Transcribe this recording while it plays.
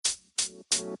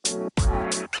Hey,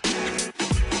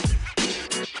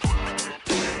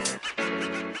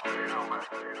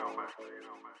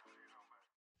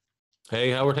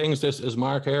 how are things? This is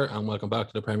Mark here, and welcome back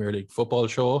to the Premier League Football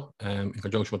Show in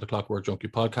conjunction with the Clockwork Junkie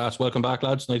podcast. Welcome back,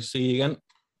 lads. Nice to see you again.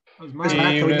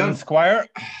 Evening, Squire.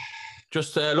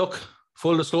 Just look,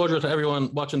 full disclosure to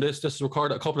everyone watching this is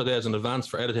recorded a couple of days in advance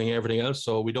for editing and everything else,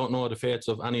 so we don't know the fates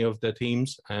of any of the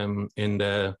teams in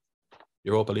the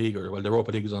Europa League, the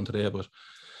Europa League is on today, but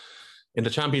in the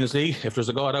Champions League, if there's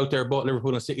a God out there, both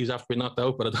Liverpool and City's have to be knocked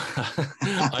out, but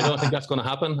I don't think that's going to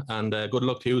happen. And good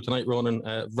luck to you tonight, Ronan,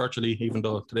 virtually, even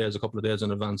though today is a couple of days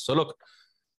in advance. So look,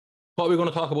 what we're going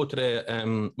to talk about today,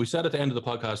 we said at the end of the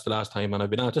podcast the last time, and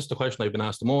this is the question I've been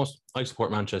asked the most. I support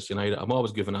Manchester United. I'm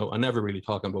always giving out. I'm never really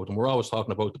talking about them. We're always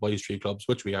talking about the boys' three clubs,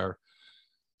 which we are.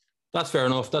 That's fair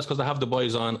enough. That's because I have the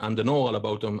boys on and they know all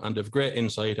about them and they've great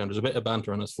insight and there's a bit of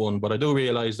banter and it's fun. But I do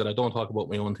realise that I don't talk about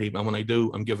my own team. And when I do,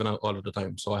 I'm giving out all of the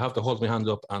time. So I have to hold my hands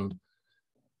up and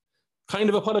kind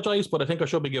of apologise, but I think I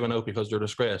should be giving out because they're a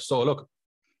disgrace. So look,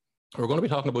 we're going to be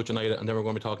talking about United and then we're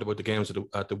going to be talking about the games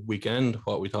at the weekend,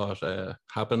 what we thought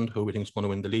happened, who we think is going to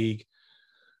win the league.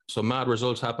 Some mad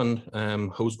results happened.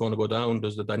 Who's going to go down?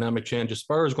 Does the dynamic change? Is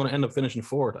Spurs going to end up finishing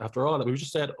fourth? After all that, we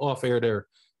just said off air there,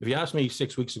 if you asked me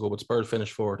 6 weeks ago would Spurs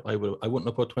finish fourth, I wouldn't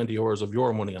have put 20 euros of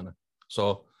your money on it.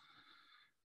 So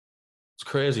it's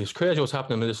crazy. It's crazy what's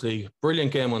happening in this league.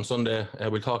 Brilliant game on Sunday.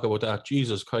 We'll talk about that.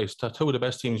 Jesus Christ, two of the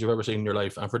best teams you've ever seen in your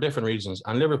life, and for different reasons.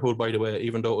 And Liverpool, by the way,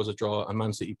 even though it was a draw and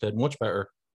Man City played much better,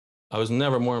 I was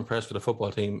never more impressed with the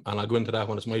football team. And I'll go into that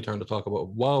when it's my turn to talk about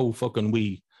wow fucking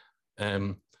we.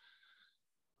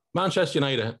 Manchester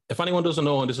United, if anyone doesn't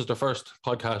know, and this is their first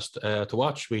podcast to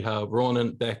watch, we have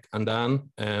Ronan, Beck and Dan.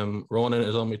 Ronan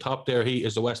is on my top there. He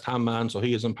is a West Ham man, so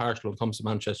he is impartial when it comes to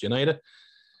Manchester United.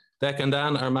 Beck and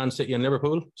Dan are Man City and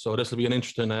Liverpool, so this will be an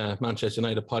interesting Manchester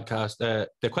United podcast.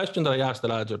 The question that I asked the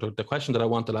lads, or the question that I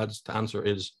want the lads to answer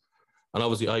is, and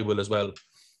obviously I will as well,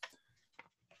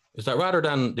 is that rather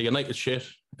than the United shit,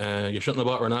 you shouldn't have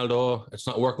bought Ronaldo, it's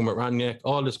not working with Rangnick,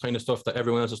 all this kind of stuff that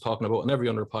everyone else is talking about in every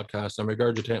other podcast and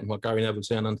regurgitating what Gary Neville's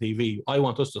saying on TV, I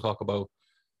want us to talk about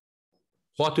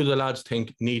what do the lads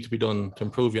think need to be done to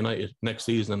improve United next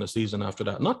season and the season after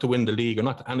that. Not to win the league or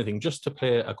not to anything, just to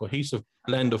play a cohesive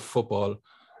blend of football.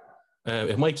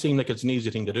 It might seem like it's an easy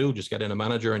thing to do, just get in a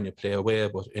manager and you play away,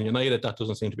 but in United that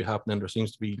doesn't seem to be happening. There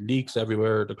seems to be leaks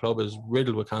everywhere. The club is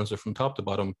riddled with cancer from top to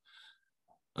bottom.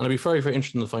 And it'd be very, very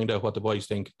interesting to find out what the boys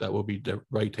think that will be the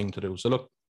right thing to do. So look,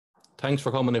 thanks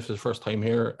for coming if it's the first time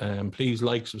here. Please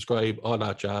like, subscribe, all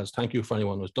that jazz. Thank you for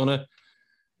anyone who's done it.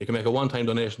 You can make a one-time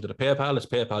donation to the PayPal. It's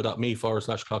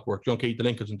paypal.me/clockworkjunkie. The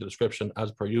link is in the description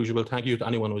as per usual. Thank you to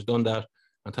anyone who's done that.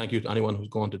 And thank you to anyone who's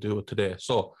going to do it today.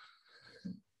 So,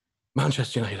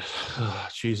 Manchester United. Oh,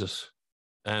 Jesus.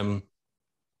 I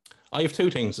have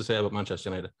two things to say about Manchester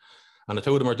United. And the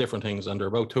two of them are different things, and they're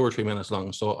about 2 or 3 minutes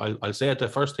long. So I'll say the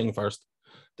first thing first,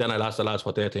 then I'll ask the lads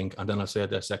what they think, and then I'll say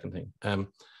the second thing.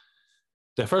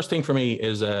 The first thing for me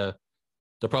is the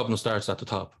problem starts at the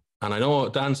top. And I know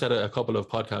Dan said it a couple of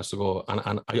podcasts ago,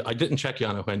 and I didn't check you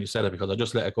on it when you said it because I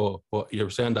just let it go. But you were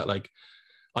saying that, like,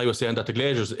 I was saying that the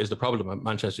Glazers is the problem at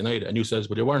Manchester United, and you says,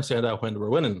 well, you weren't saying that when they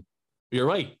were winning. You're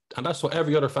right, and that's what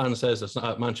every other fan says. That's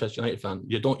not a Manchester United fan.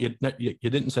 You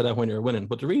didn't say that when you were winning.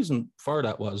 But the reason for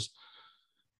that was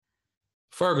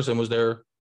Ferguson was there.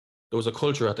 There was a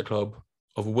culture at the club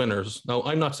of winners. Now,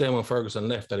 I'm not saying when Ferguson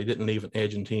left that he didn't leave an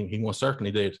aging team. He most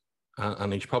certainly did.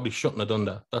 And he probably shouldn't have done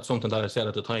that. That's something that I said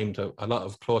at the time to a lot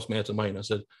of close mates of mine. I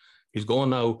said, he's going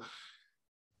now.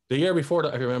 The year before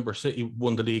that, I remember City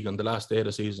won the league on the last day of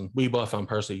the season. We bought Van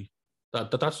Persie.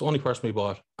 That's the only person we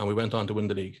bought. And we went on to win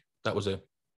the league. That was it.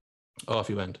 Off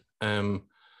he went.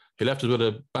 He left us with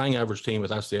a bang average team at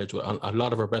that stage. A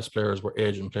lot of our best players were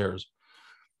aging players.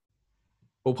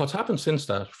 But what's happened since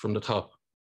that from the top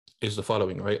is the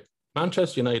following, right?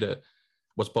 Manchester United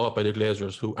was bought by the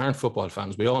Glazers, who aren't football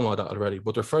fans. We all know that already,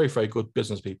 but they're very, very good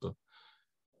business people.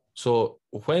 So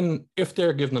if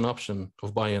they're given an option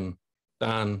of buying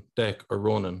Dan, Deck or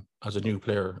Ronan as a new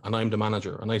player, and I'm the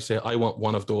manager, and I say, I want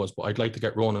one of those, but I'd like to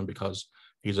get Ronan because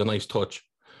he's a nice touch.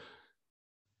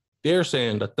 They're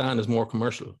saying that Dan is more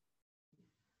commercial.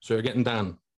 So you're getting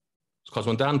Dan. Because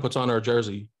when Dan puts on our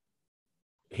jersey,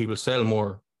 he will sell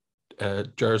more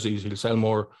jerseys, he'll sell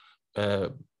more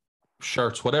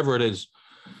shirts, whatever it is.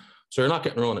 So you're not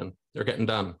getting Ronan, you're getting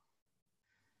Dan.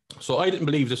 So I didn't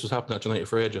believe this was happening at United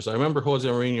for ages. I remember Jose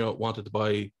Mourinho wanted to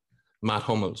buy Matt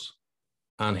Hummels,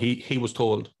 and he was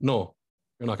told, no,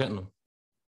 you're not getting him,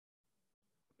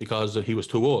 because he was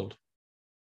too old.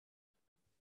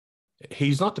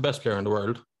 He's not the best player in the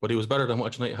world, but he was better than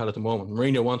what United had at the moment.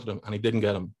 Mourinho wanted him, and he didn't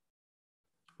get him.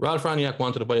 Ralph Rangnick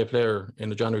wanted to buy a player in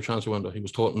the January transfer window. He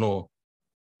was told, no,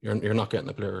 you're not getting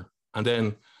a player. And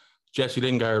then Jesse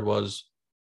Lingard was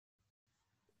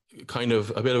kind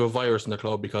of a bit of a virus in the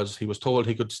club because he was told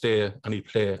he could stay and he'd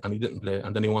play, and he didn't play.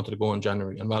 And then he wanted to go in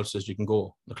January, and Ralph says, you can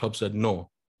go. The club said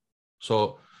no.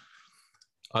 So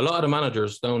a lot of the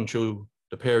managers down through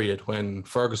the period when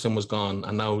Ferguson was gone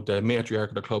and now the matriarch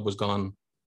of the club was gone,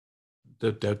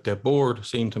 the board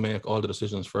seemed to make all the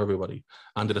decisions for everybody.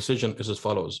 And the decision is as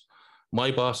follows.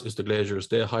 My boss is the Glazers.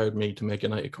 They hired me to make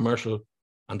United commercial,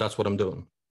 and that's what I'm doing.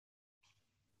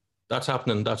 That's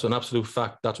happening. That's an absolute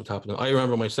fact. That's what's happening. I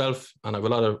remember myself, and I have a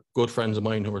lot of good friends of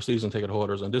mine who are season ticket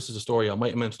holders, and this is a story I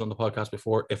might have mentioned on the podcast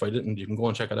before. If I didn't, you can go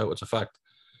and check it out. It's a fact.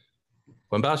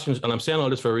 When Bastian, and I'm saying all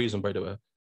this for a reason, by the way,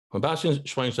 when Bastian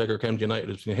Schweinsteiger came to United,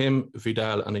 it was between him,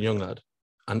 Vidal, and a young lad.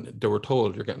 And they were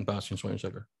told, you're getting Bastian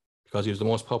Schweinsteiger because he was the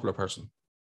most popular person.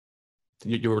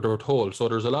 They were told. So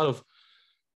there's a lot of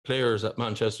players at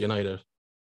Manchester United,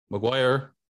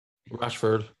 Maguire,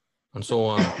 Rashford, and so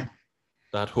on,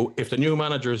 that who, if the new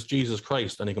manager is Jesus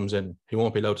Christ and he comes in, he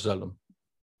won't be allowed to sell them.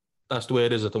 That's the way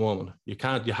it is at the moment. You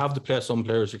have to play some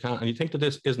players, you can't. And you think that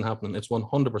this isn't happening. It's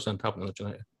 100% happening at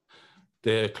United.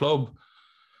 The club,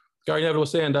 Gary Neville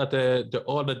was saying that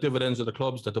all the dividends of the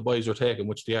clubs that the boys are taking,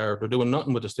 which they're doing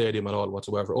nothing with the stadium at all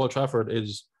whatsoever. Old Trafford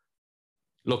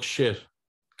looks shit.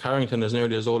 Carrington is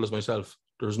nearly as old as myself.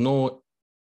 There's no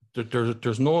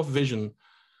vision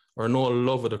or no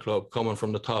love of the club coming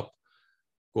from the top,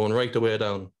 going right the way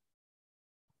down.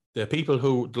 The people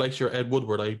who, like your Ed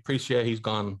Woodward, I appreciate he's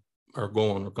gone,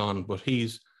 but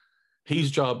his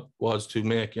job was to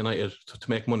make United to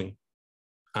make money,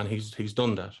 and he's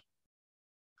done that.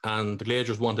 And the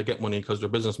Glazers want to get money because they're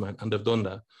businessmen, and they've done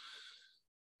that.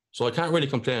 So I can't really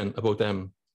complain about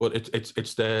them, but it's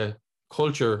the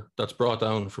culture that's brought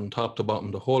down from top to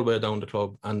bottom, the whole way down the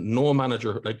club, and no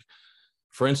manager, like,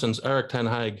 for instance, Erik ten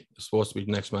Hag is supposed to be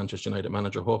the next Manchester United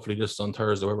manager. Hopefully this is on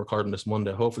Thursday. We're recording this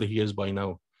Monday. Hopefully he is by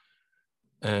now.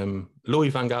 Louis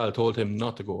van Gaal told him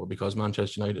not to go because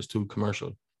Manchester United is too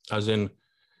commercial. As in,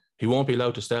 he won't be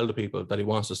allowed to sell the people that he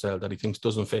wants to sell, that he thinks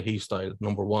doesn't fit his style,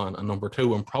 number one. And number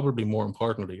two, and probably more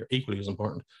importantly, or equally as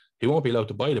important, he won't be allowed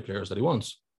to buy the players that he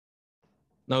wants.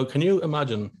 Now, can you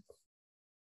imagine,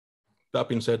 that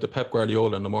being said, to Pep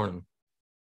Guardiola in the morning?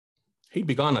 He'd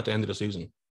be gone at the end of the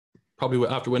season, probably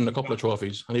after winning a couple of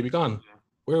trophies, and he'd be gone.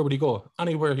 Where would he go?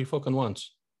 Anywhere he fucking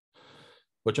wants.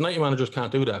 But United managers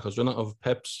can't do that because they're not of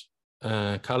Pep's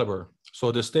caliber.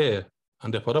 So they stay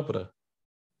and they put up with it.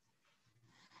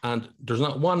 And there's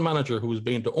not one manager who's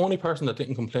been, the only person that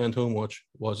didn't complain too much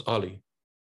was Ollie,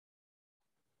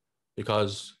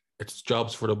 because it's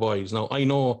jobs for the boys. Now, I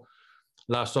know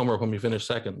last summer when we finished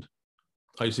second,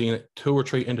 I seen 2 or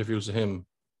 3 interviews of him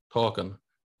talking,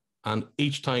 and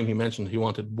each time he mentioned he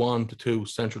wanted 1 to 2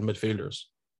 central midfielders.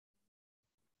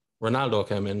 Ronaldo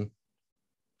came in,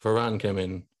 Varane came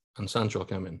in, and Sancho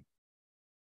came in.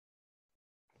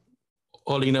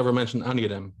 Ollie never mentioned any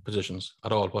of them positions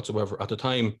at all whatsoever. At the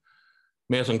time,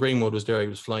 Mason Greenwood was there, he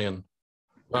was flying.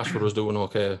 Rashford was doing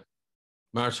okay.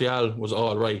 Martial was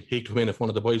all right. He'd come in if one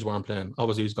of the boys weren't playing.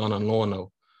 Obviously, he's gone on loan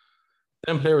now.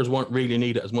 Them players weren't really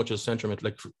needed as much as centre mid.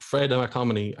 Like Fred and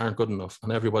McTominay aren't good enough,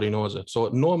 and everybody knows it. So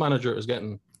no manager is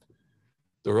getting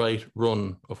the right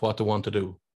run of what they want to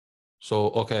do.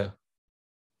 So, okay.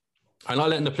 I'm not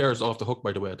letting the players off the hook,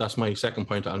 by the way. That's my second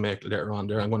point I'll make later on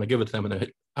there. I'm going to give it to them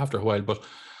after a while, but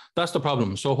that's the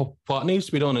problem. So what needs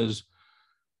to be done is,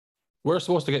 we're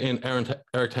supposed to get in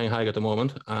Erik ten Hag at the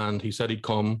moment, and he said he'd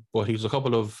come, but he's a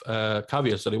couple of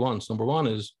caveats that he wants. Number one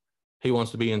is he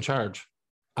wants to be in charge,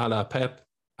 a la Pep,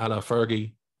 a la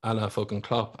Fergie, a la fucking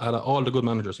Klopp, a la all the good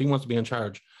managers. He wants to be in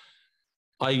charge.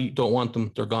 I don't want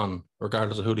them. They're gone,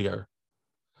 regardless of who they are.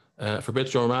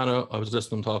 Fabrizio Romano, I was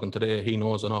listening to him talking today. He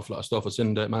knows an awful lot of stuff. It's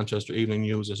in the Manchester Evening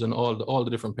News. It's in all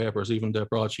the different papers, even the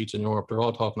broadsheets in Europe. They're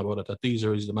all talking about it, that these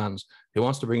are his demands. He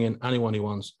wants to bring in anyone he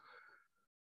wants.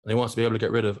 And he wants to be able to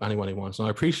get rid of anyone he wants. And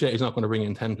I appreciate he's not going to bring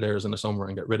in 10 players in the summer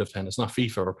and get rid of 10. It's not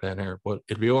FIFA we're playing here, but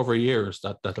it'll be over years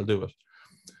that'll do it.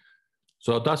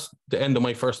 So that's the end of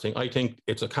my first thing. I think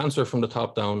it's a cancer from the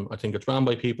top down. I think it's run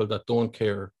by people that don't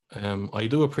care. I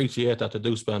do appreciate that they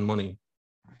do spend money,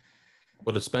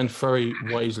 but it's spent very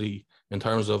wisely in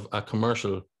terms of a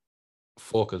commercial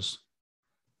focus,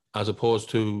 as opposed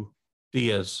to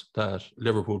Diaz that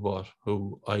Liverpool bought,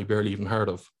 who I barely even heard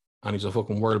of, and he's a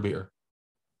fucking world beater.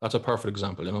 That's a perfect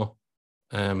example, you know.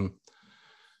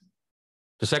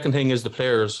 The second thing is the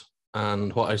players.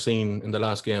 and what I seen in the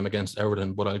last game against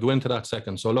Everton, but I'll go into that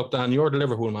second. So look, Dan, you're the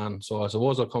Liverpool man, so I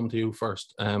suppose I'll come to you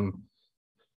first.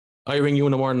 I ring you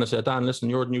in the morning and say, Dan, listen,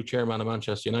 you're the new chairman of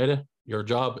Manchester United. Your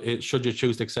job, is, should you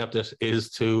choose to accept it,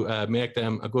 is to make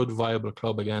them a good, viable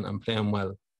club again and play them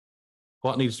well.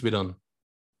 What needs to be done?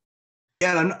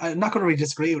 Yeah, I'm not going to really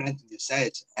disagree with anything you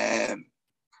said.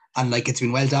 And like, it's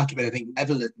been well documented. I think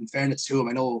Neville, in fairness to him,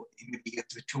 I know he maybe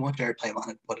gets a bit too much airtime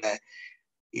on it, but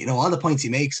you know, all the points he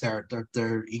makes are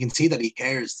they're you can see that he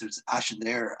cares. There's a passion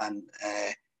there, and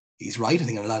he's right, I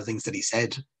think, in a lot of things that he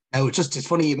said. Now, it's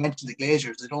funny you mentioned the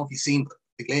Glazers. I don't know if you've seen, but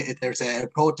there's a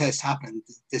protest happening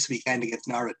this weekend against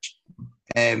Norwich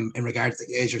in regards to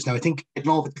the Glazers. Now, I don't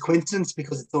know if it's a coincidence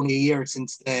because it's only a year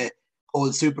since the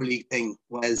whole Super League thing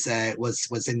was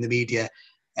in the media,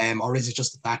 or is it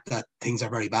just the fact that things are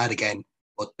very bad again?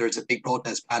 But there's a big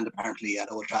protest planned apparently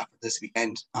at Old Trafford this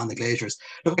weekend on the Glazers.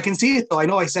 Look, I can see it though. I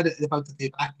know I said it about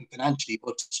the backing financially,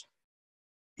 but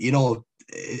you know,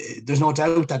 there's no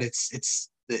doubt that it's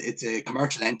a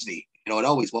commercial entity. You know, it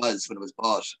always was when it was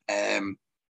bought.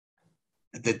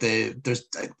 It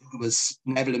was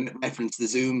Neville referenced the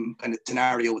Zoom kind of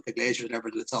scenario with the Glazers, whatever,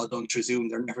 that it's all done through Zoom.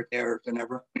 They're never there. They're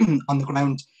never on the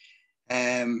ground.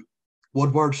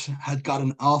 Woodward had got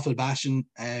an awful bashing.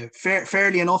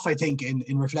 Fairly enough, I think,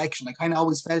 in reflection. I kind of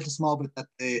always felt a small bit that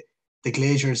the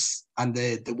Glazers and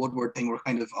the Woodward thing were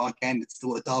kind of, again, it's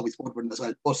always Woodward as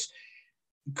well. But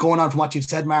going on from what you've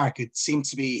said, Mark, it seems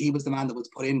to be he was the man that was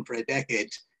put in for a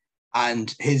decade,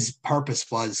 and his purpose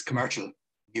was commercial.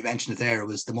 You mentioned it there. It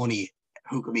was the money.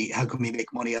 How can we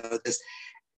make money out of this?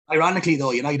 Ironically,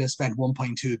 though, United have spent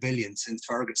 1.2 billion since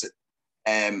Ferguson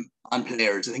on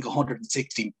players. I think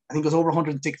 160. I think it was over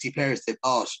 160 players they've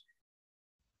bought.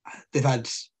 They've had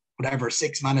whatever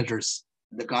 6 managers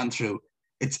they've gone through.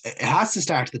 It has to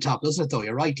start at the top, doesn't it? Though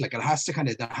you're right. Like, there has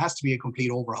to be a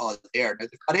complete overhaul there. Now,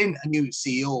 they've got in a new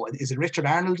CEO. Is it Richard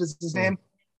Arnold? Is his name?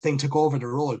 Thing took over the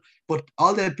role, but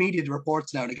all the media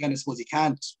reports now, and again, I suppose you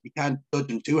can't judge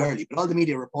him too early, but all the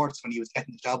media reports when he was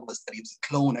getting the job was that he was a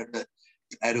clone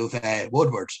out of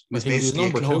Woodward. He was basically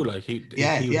number 2, like he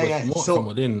was more from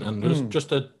within. And just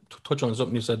to touch on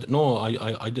something you said, no,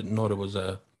 I didn't know there was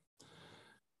a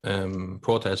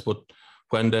protest, but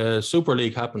when the Super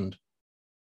League happened,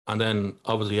 and then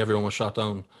obviously everyone was shot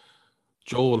down,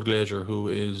 Joel Glazer, who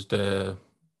is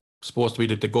supposed to be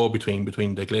the go-between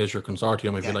between the Glazer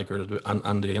consortium, if you like,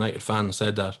 and the United fans,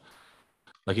 said that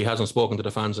like he hasn't spoken to the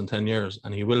fans in 10 years,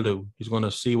 and he will do. He's going to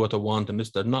see what they want, and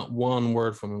there's not one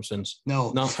word from him since.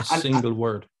 No, not a single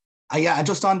word. Yeah,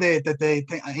 just on the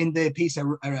in the piece I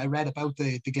read about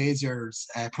the Glazers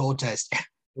protest,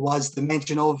 was the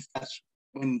mention of that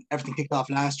when everything kicked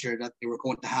off last year, that they were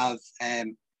going to have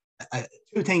 2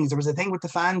 things. There was a thing with the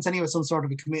fans, anyway, some sort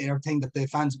of a committee or thing that the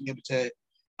fans would be able to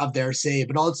have their say,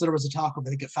 but also there was a talk of, I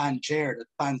think, a fan chair,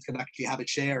 that fans could actually have a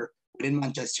chair within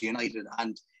Manchester United.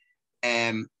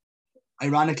 And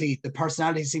ironically, the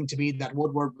personality seemed to be that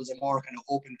Woodward was a more kind of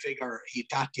open figure. He'd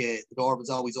chat to you, the door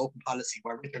was always open policy,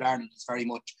 where Richard Arnold is very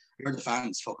much, you're the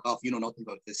fans, fuck off, you know nothing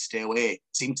about this, stay away.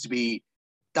 Seems to be,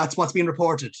 that's what's being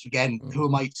reported. Again, who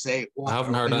am I to say? I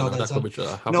haven't heard that. I haven't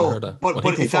heard that. But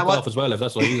he can fuck off as well, if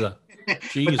that's what he's at.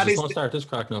 Jesus, don't start this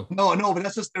crack now. No, but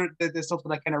that's just the stuff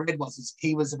that I kind of read was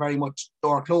he was a very much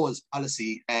door closed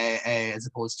policy as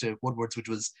opposed to Woodward's, which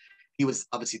was, he was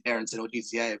obviously there and said, oh,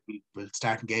 geez, yeah, we'll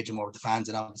start engaging more with the fans,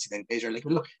 and obviously then Glazer. Like,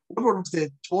 look, Woodward was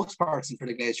the spokesperson for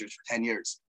the Glazers for 10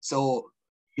 years. So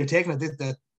you're taking it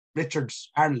that Richard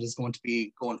Arnold is going to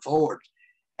be going forward.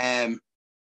 A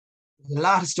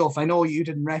lot of stuff. I know you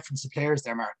didn't reference the players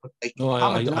there, Mark, but like, no,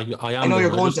 I am. I know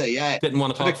you're going to, yeah. Didn't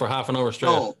want to talk for half an hour straight.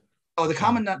 No, the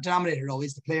common denominator though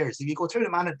is the players. If you go through the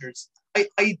managers,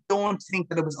 I don't think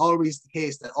that it was always the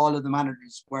case that all of the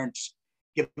managers weren't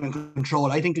given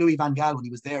control. I think Louis van Gaal, when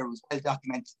he was there, it was well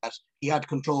documented that he had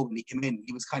control when he came in.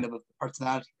 He was kind of a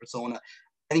personality persona.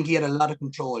 I think he had a lot of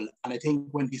control, and I think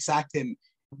when we sacked him,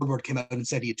 Woodward came out and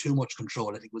said he had too much control.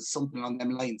 I think it was something along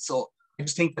them lines. So I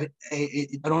just think that I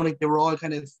don't think they were all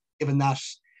kind of given that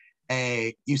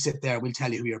you sit there, we'll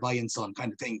tell you who you're buying, son,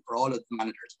 kind of thing for all of the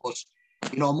managers. But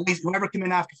you know, whoever came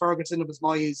in after Ferguson, it was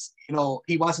Moyes. You know,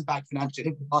 he wasn't back financially. I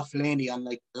think we bought Fellaini on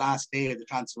like the last day of the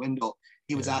transfer window.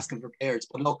 He was asking for players,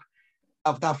 but look,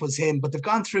 that was him. But they've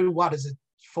gone through, what is it,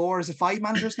 4? Is it 5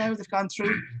 managers now they've gone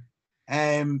through?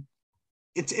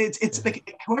 It's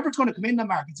like whoever's going to come in the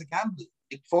market, it's a gamble,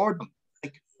 like, for them.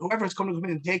 Like, whoever's going to come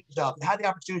in and take the job, they had the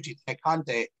opportunity to take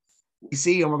Conte. We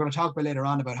see, and we're going to talk about later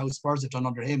on about how Spurs have done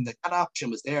under him, that option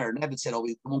was there. Neville said, oh,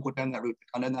 we won't go down that route.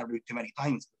 We've gone down that route too many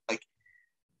times. Like,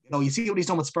 you know, you see what he's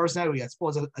done with Spurs now. I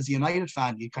suppose as a United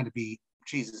fan, you'd kind of be,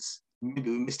 Jesus, maybe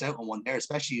we missed out on one there,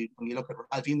 especially when you look at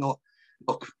Ralph. You know,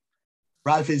 look,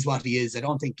 Ralph is what he is. I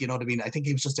don't think, you know what I mean. I think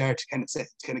he was just there to kind of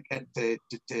get to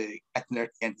get them there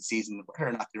at the end of the season. Whether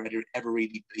or not they ever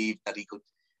really believed that he could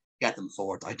get them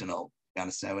forward, I don't know. To be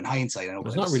honest, now in hindsight, I know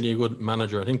he's not really a good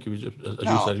manager. I think he was, as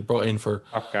you said, he brought in for.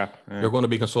 Okay. Yeah. You're going to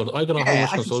be consulted. I don't know how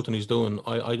much consulting he's doing.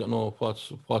 I don't know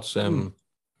what's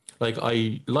like.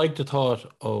 I like the thought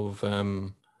of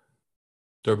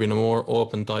there being a more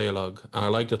open dialogue, and I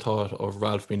like the thought of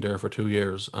Ralph being there for 2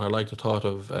 years, and I like the thought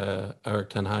of Eric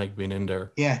Ten Hag being in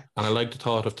there. Yeah. And I like the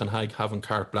thought of Ten Hag having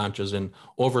carte blanches in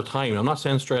over time. I'm not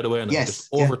saying straight away, just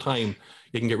over time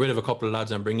you can get rid of a couple of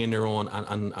lads and bring in your own,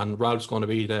 and Ralph's going to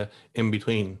be the in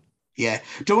between. Yeah,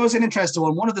 there was an interesting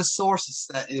one. One of the sources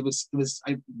that it was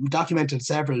I documented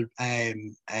several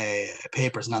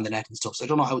papers and on the net and stuff. So I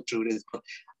don't know how true it is, but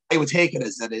I would take it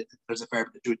as that there's a fair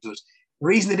bit of truth to it. The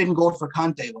reason they didn't go for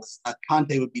Conte was that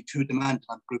Conte would be too demanding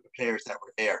on the group of players that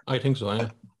were there. I think so, yeah.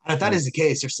 And if that is the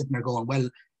case, you're sitting there going, well,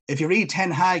 if you read Ten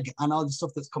Hag and all the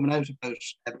stuff that's coming out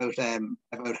about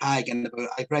Hag and about,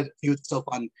 I've read a few stuff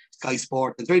on Sky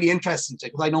Sport. It's really interesting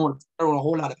because I don't know a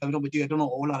whole lot about it. I don't know a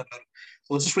whole lot about it.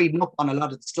 So I was just reading up on a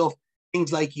lot of the stuff.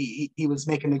 Things like he was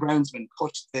making the groundsman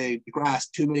cut the grass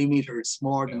 2 millimeters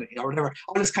more than or whatever,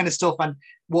 all this kind of stuff, and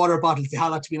water bottles they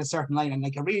all have to be in a certain line, and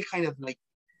like a really kind of like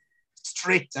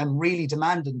strict and really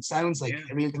demanding. Sounds like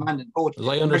a really demanding coach. As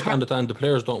I understand it, and the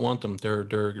players don't want them. They're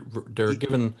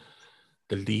given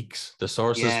the leaks, the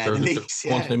sources. They're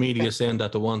wanting the media saying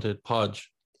that they wanted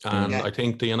Podge, and I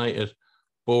think the United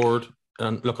board.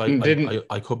 And look,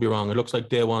 I could be wrong. It looks like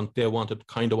they wanted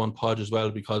Podge as well,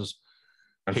 because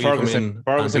and Ferguson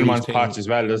wants Podge as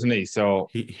well, doesn't he? So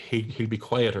he'll be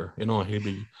quieter, you know. He'll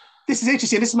be. This is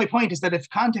interesting. This is my point: is that if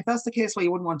that's the case, why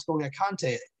you wouldn't want to go get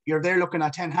Conte, you're there looking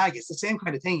at Ten Hag. It's the same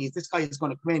kind of thing. This guy is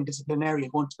going to come in disciplinary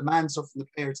and going to demand stuff from the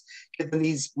players, give them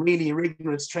these really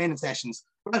rigorous training sessions.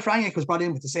 Ralph Rangnick was brought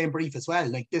in with the same brief as well,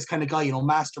 like this kind of guy, you know,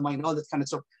 mastermind, all this kind of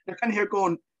stuff. They're kind of here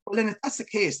going, well, then if that's the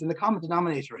case, then the common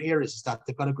denominator here is that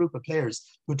they've got a group of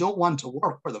players who don't want to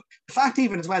work for them. The fact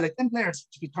even as well, like them players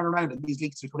to be turned around and these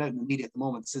leaks we put out in the media at the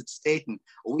moment stating,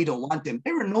 oh, we don't want them.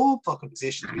 They were in no fucking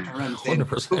position to be turned around and saying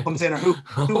who comes in or who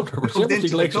comes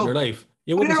into the club. Life.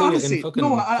 You wouldn't say it in fucking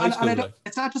high school, and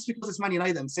it's not just because it's Man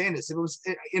United I'm saying this. If it was,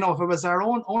 you know, if it was our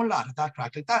own lot at that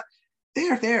crack like that,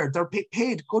 they're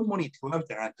paid good money to go out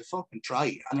there and to fucking try,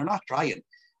 and they're not trying.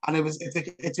 And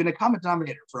it's been a common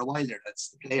denominator for a while there. That's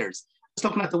the players. Just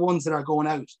looking at the ones that are going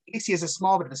out, at least he has a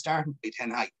small bit of a starting point.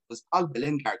 Ten Hag was Pogba,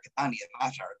 Lingard, Cavani, and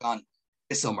Mata are gone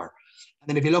this summer. And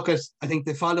then if you look at, I think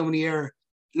the following year,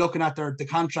 looking at the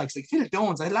contracts, like Phil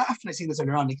Jones, I laughed when I seen this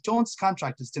earlier on. Like Jones'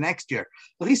 contract is to next year,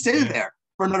 but he's still there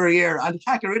for another year, and you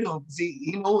can't get rid of him because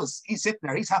he knows he's sitting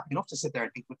there. He's happy enough to sit there. I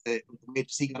think with the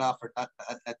wages he got offered at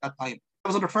that time. That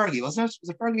was under Fergie, wasn't it? Was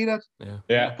it Fergie that?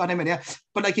 Yeah. Got him in, yeah.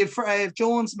 But like if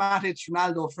Jones, Matic,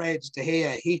 Ronaldo, Fred, De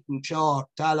Gea, Heaton, Shaw,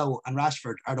 Dalot, and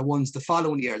Rashford are the ones the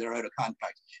following year they're out of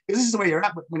contract. Because this is the way you're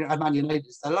at when you're at Man United.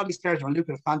 A lot of these players are on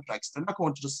lucrative contracts. They're not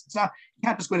going to just. It's not. You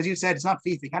can't just go in, as you said. It's not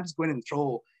FIFA. You can't just go in and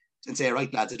throw and say,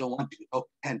 right, lads, I don't want to go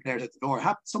 10 players at the door.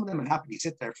 Some of them will happily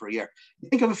sit there for a year. You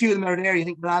think of a few of them out there. You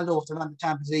think Ronaldo, if they're on the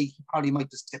Champions League, he probably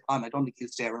might just tip on. I don't think he'll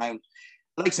stay around.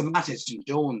 The likes of Matic and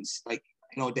Jones, like.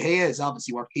 You know, De Gea is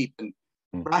obviously worth keeping.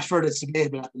 Rashford is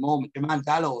debatable at the moment. Your man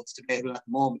Dalot is debatable at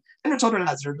the moment. And there's other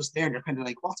lads that are just there and you're kind of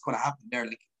like, what's going to happen there?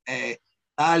 Like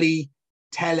Ali,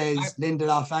 Telles,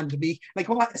 Lindelof, Van de Beek. Like,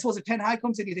 well, I suppose if Ten Hag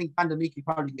comes in, you think Van de Beek, you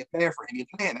probably be a player for him. You'd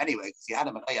play him anyway because you had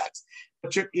him at Ajax.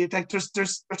 But like,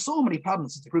 there's so many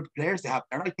problems with the group of players they have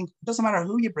there. And I think it doesn't matter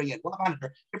who you bring in, what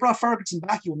manager. You brought Ferguson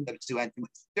back, you wouldn't be able to do anything.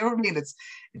 You know what I mean?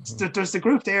 There's the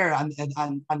group there, and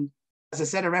as I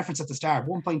said, a reference at the start,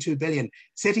 1.2 billion.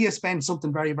 City has spent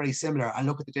something very, very similar, and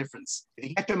look at the difference. If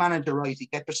you get their manager right, you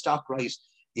get their stock right,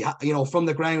 you know, from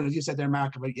the ground, as you said there,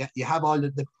 Mark, you have all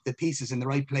the pieces in the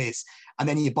right place, and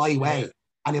then you buy well,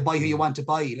 and you buy who you want to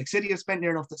buy. Like City has spent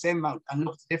near enough the same amount, and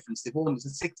look at the difference. They've won, was it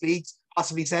 6 leagues,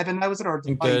 possibly 7 now, is it? Or I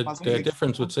think the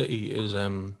difference with City is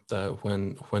that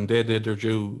when they did their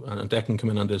due, and Declan can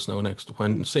come in on this now next,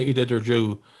 when City did their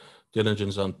due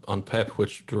diligence on Pep,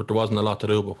 which there wasn't a lot to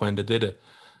do, but when they did it,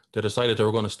 they decided they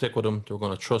were going to stick with him, they were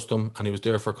going to trust him, and he was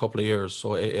there for a couple of years.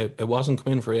 So it wasn't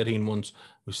come in for 18 months.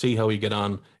 We see how he get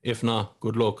on. If not,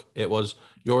 good luck. It was,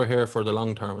 you're here for the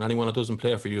long term, and anyone that doesn't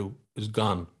play for you is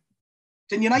gone.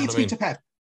 Didn't United speak to Pep?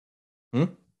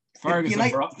 Ferguson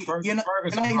brought him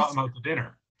out to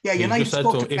dinner. Yeah, he United just said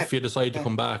to him, if you decide to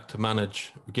come back to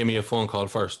manage, give me a phone call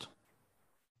first.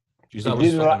 Jeez,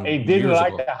 he didn't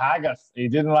like the haggis. He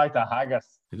didn't like the haggis.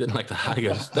 He didn't like the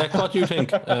Haggis. Deck, what do you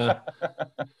think?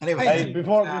 Anyway, Hey,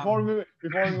 before we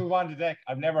move on to Deck,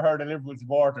 I've never heard a Liverpool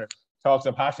supporter talk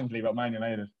so passionately about Man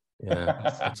United.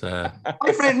 Yeah, it's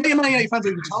my friend, me and Man United fans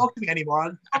don't even talk to me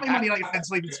anymore. Not many Man United fans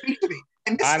don't even speak to me.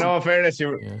 I know, in fairness,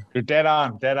 you're dead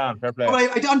on, fair play.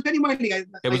 I'm genuinely.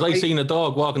 It was like seeing a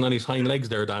dog walking on his hind legs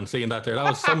there, Dan. Seeing that there, that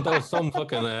was some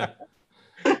fucking.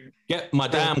 Get my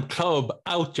damn club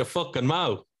out your fucking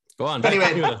mouth. Go on.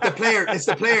 Anyway, it's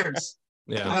the players.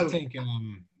 Yeah, I think.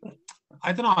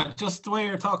 I don't know. Just the way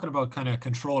you're talking about kind of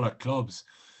control at clubs.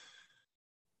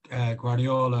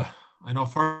 Guardiola. I know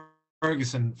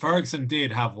Ferguson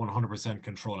did have 100%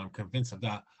 control. I'm convinced of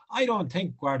that. I don't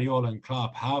think Guardiola and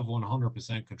Klopp have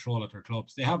 100% control at their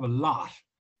clubs. They have a lot.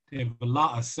 They have a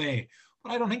lot of say,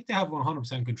 but I don't think they have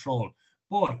 100% control.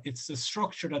 But it's the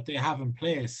structure that they have in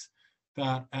place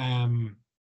that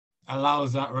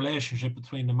allows that relationship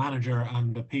between the manager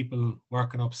and the people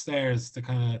working upstairs to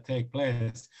kind of take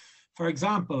place. For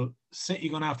example, City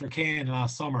going after Kane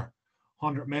last summer,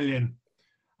 100 million.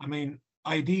 I mean,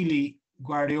 ideally,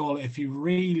 Guardiola, if he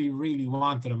really, really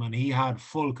wanted him and he had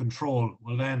full control,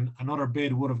 well, then another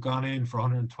bid would have gone in for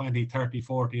 120, 30,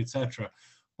 40, etc.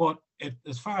 But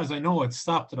as far as I know, it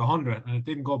stopped at 100 and it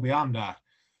didn't go beyond that.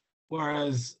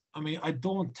 Whereas, I mean, I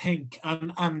don't think,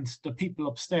 and the people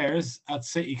upstairs at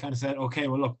City kind of said, okay,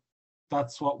 well, look,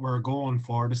 that's what we're going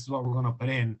for. This is what we're going to put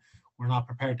in. We're not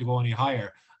prepared to go any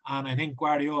higher. And I think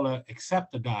Guardiola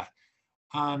accepted that.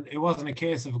 And it wasn't a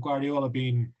case of Guardiola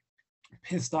being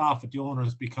pissed off at the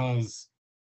owners because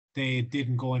they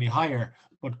didn't go any higher.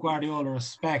 But Guardiola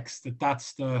respects that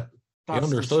that's he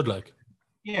understood,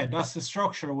 that's the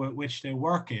structure with which they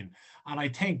work in. And I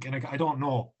think, and I don't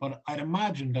know, but I'd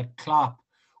imagine that Klopp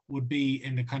would be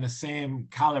in the kind of same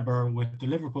caliber with the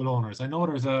Liverpool owners. I know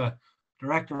there's a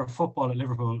director of football at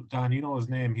Liverpool, Dan, you know his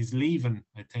name. He's leaving,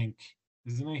 I think,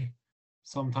 isn't he?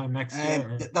 Sometime next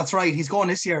year. That's right. He's going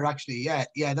this year, actually. Yeah,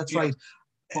 that's right.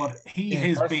 But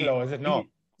is it? No.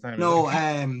 No,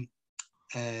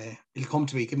 he'll come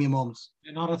to me. Give me a moment.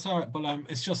 No, that's all right. But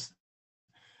it's just,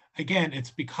 again,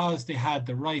 it's because they had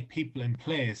the right people in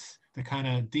place to kind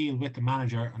of deal with the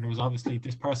manager. And there was obviously,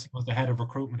 this person was the head of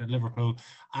recruitment at Liverpool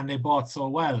and they bought so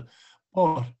well.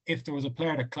 But if there was a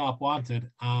player that Klopp wanted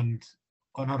and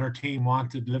another team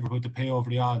wanted Liverpool to pay over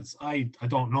the odds, I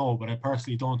don't know, but I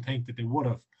personally don't think that they would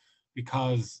have,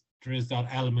 because there is that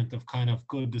element of kind of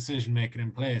good decision making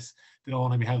in place. They don't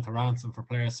want to be held to ransom for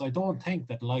players. So I don't think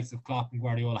that the likes of Klopp and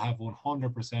Guardiola have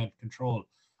 100% control.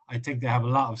 I think they have a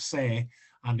lot of say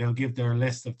and they'll give their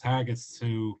list of targets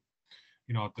to,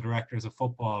 the directors of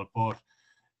football. But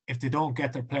if they don't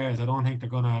get their players, I don't think they're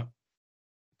going to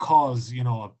cause,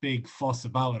 a big fuss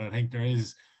about it. I think there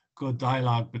is good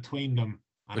dialogue between them.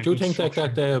 I do think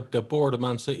that the board of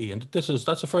Man City, and that's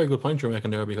a very good point you're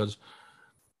making there, because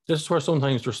this is where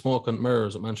sometimes there's smoke and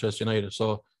mirrors at Manchester United.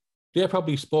 So they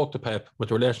probably spoke to Pep with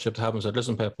the relationship to have and said,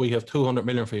 listen, Pep, we have 200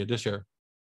 million for you this year.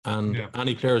 And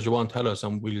any players you want, tell us.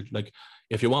 And we'll,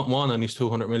 if you want one and he's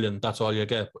 200 million, that's all you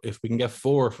get. If we can get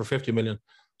 4 for 50 million.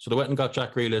 So they went and got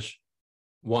Jack Grealish,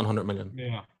 100 million.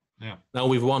 Yeah. Now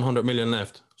we've 100 million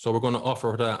left. So we're going to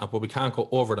offer that, but we can't go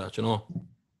over that,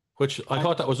 Which I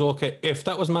thought that was okay. If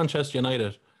that was Manchester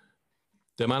United,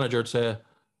 the manager would say,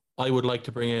 I would like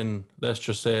to bring in, let's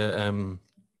just say,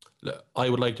 I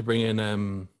would like to bring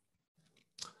in,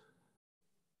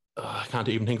 I can't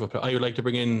even think of a player. I would like to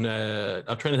bring in,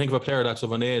 I'm trying to think of a player that's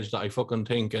of an age that I fucking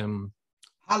think.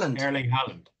 Haaland. Erling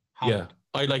Haaland. Yeah,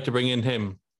 I'd like to bring in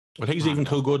him. But he's even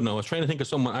too good now. I was trying to think of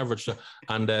someone average,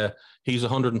 and he's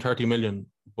 130 million,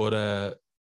 but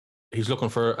he's looking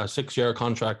for a 6-year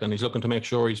contract and he's looking to make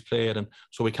sure he's played, and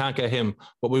so we can't get him.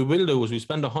 What we will do is we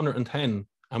spend 110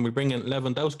 and we bring in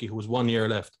Lewandowski, who has 1 year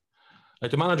left.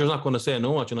 The manager's not going to say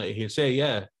no at United. He'll say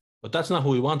yeah, but that's not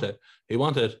who he wanted. He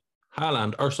wanted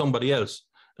Haaland or somebody else.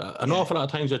 An awful lot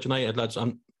of times at United, lads,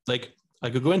 I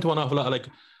could go into an awful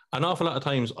lot of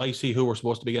times I see who we're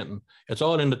supposed to be getting. It's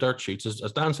all in the dirt sheets.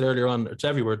 As Dan said earlier on, it's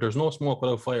everywhere. There's no smoke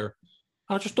without fire.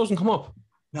 And it just doesn't come up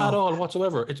at all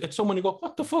whatsoever. It's someone you go,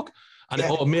 what the fuck?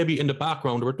 And maybe in the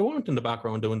background, or they weren't in the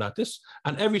background doing that.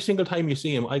 And every single time you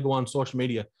see him, I go on social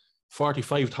media,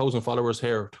 45,000 followers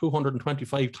here,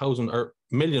 225,000 or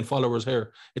million followers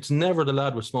here. It's never the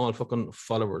lad with small fucking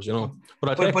followers, But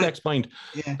I take the next point.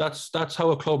 Yeah. That's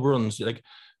how a club runs.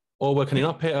 Oh, well, can you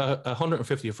not pay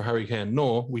 150 for Harry Kane?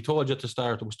 No, we told you at the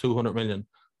start it was 200 million,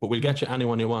 but we'll get you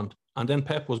anyone you want. And then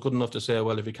Pep was good enough to say,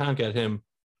 well, if you can't get him,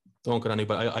 don't get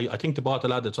anybody. I think they bought the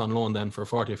lad that's on loan then for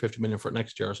 40 or 50 million for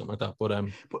next year or something like that.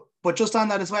 But just on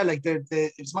that as well,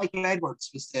 it's Michael Edwards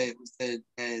was the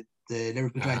the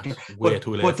Liverpool director. Way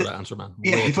too late for that answer, man.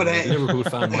 Liverpool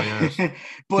fan, my ass.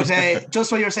 But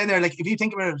just what you're saying there, like if you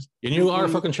think about it, you knew our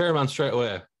fucking chairman straight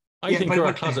away. I think you're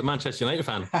a closet Manchester United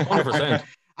fan, 100%.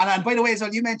 And by the way,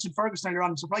 so you mentioned Ferguson earlier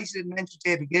on. I'm surprised you didn't mention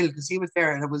David Gill because he was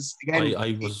there, and it was again.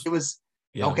 It was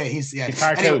yeah. Okay. He's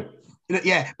part anyway,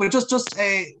 yeah, but just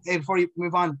before you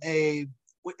move on,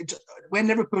 when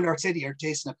Liverpool or City are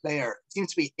chasing a player, it seems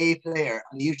to be a player,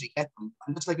 and they usually get them.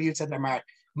 And just like you said there, Mark,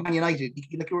 Man United,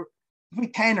 like you're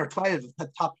 10 or 12 of the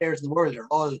top players in the world are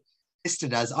all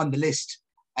listed as on the list,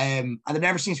 and there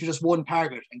never seems to be just one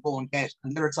target and go and get.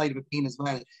 And the other side of it being as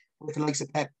well with the likes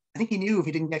of Pep. I think he knew if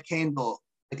he didn't get Kane though.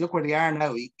 Like look where they are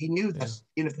now. He knew that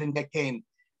even if they didn't get Kane,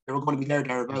 they were going to be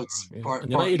thereabouts. Yeah.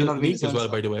 United leaked as well,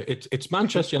 by the way. It's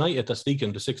Manchester United that's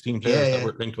leaking the 16 players that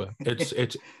were linked to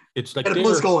it. It's like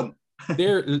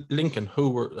they're linking who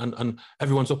were and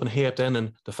everyone's up in hype then,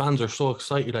 and the fans are so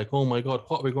excited, like, oh my God,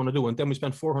 what are we going to do? And then we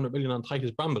spent 400 million on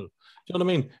Titus Bramble. Do you know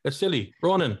what I mean? It's silly.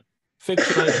 Ronan, fix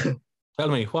United. Tell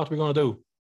me, what are we going to do?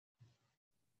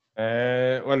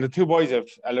 Well, the two boys have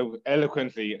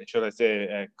eloquently, should I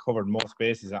say, covered most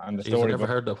bases on the story. I've never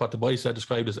heard of what the boys said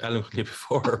described as eloquently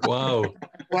before. Wow.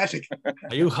 Classic.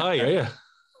 Are you high, are you?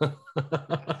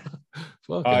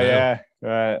 Yeah.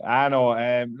 I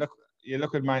know. Look, you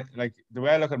look at the way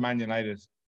I look at Man United,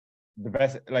 the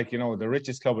best, the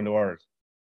richest club in the world,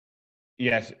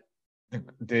 yet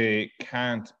they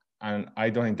can't, and I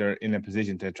don't think they're in a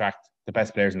position to attract the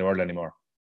best players in the world anymore.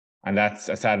 And that's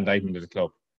a sad indictment of the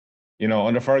club.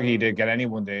 Under Fergie, they get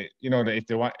anyone. If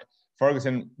they want,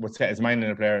 Ferguson would set his mind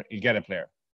on a player, he'll get a player.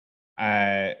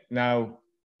 Now,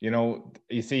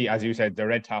 you see, as you said, the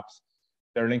Red Tops,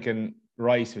 they're linking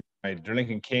Rice with United, they're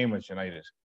linking Kane with United.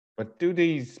 But do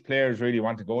these players really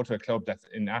want to go to a club that's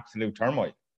in absolute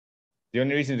turmoil? The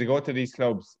only reason to go to these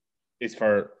clubs is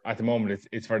at the moment,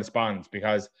 it's for the spawns,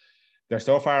 because they're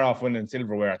so far off winning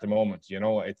silverware at the moment.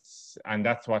 And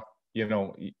that's what,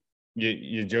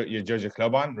 you judge a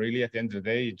club on, really. At the end of the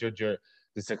day, you judge the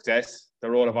success,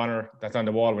 the roll of honour that's on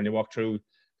the wall when you walk through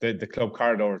the club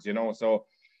corridors. So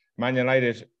Man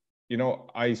United,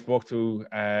 I spoke to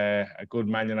a good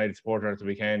Man United supporter at the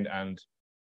weekend, and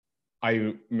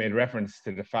I made reference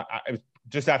to the fact, it was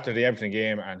just after the Everton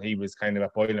game, and he was kind of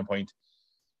at boiling point,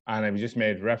 and I just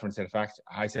made reference to the fact,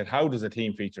 I said, how does a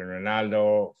team feature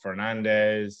Ronaldo,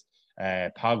 Fernandes,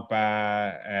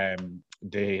 Pogba,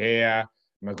 De Gea,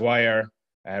 Maguire,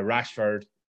 Rashford,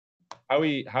 how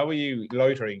are you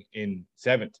loitering in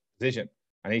 7th position?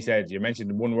 And he said, you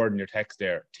mentioned one word in your text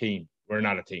there, team. We're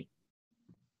not a team.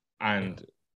 And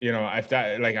if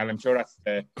that, and I'm sure that's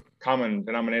the common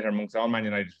denominator amongst all Man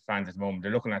United fans at the moment.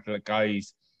 They're looking at the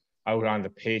guys out on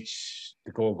the pitch,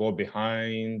 the go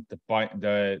behind, the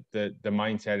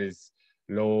mindset is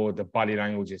low, the body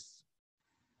language is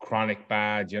chronic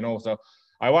bad, So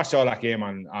I watched all that game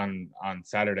on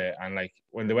Saturday, and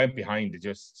when they went behind,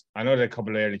 I know they had a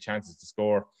couple of early chances to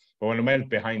score, but when they went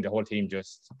behind, the whole team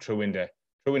just threw in the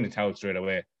towel straight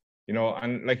away,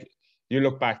 And you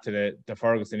look back to the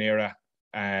Ferguson era,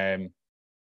 how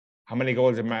many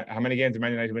games did Man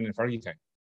United win in Fergie time?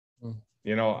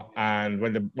 And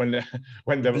the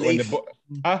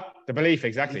belief,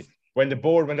 exactly. When the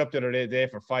board went up the other day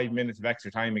for 5 minutes of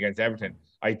extra time against Everton,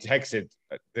 I texted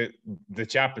the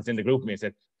chap that's in the group with me and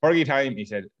said, Fergie time, he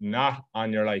said, not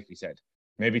on your life, he said.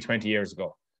 Maybe 20 years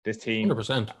ago. This team,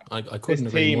 100%. I couldn't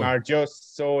this agree team more. are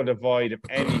just so devoid of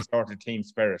any sort of team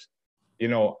spirit.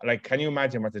 Can you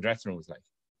imagine what the dressing room was like?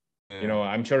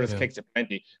 I'm sure there's kicks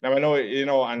aplenty. Now I know,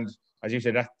 and as you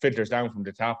said, that filters down from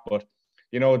the top, but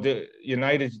the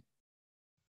United,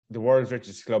 the world's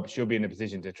richest club, should be in a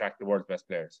position to attract the world's best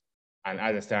players. And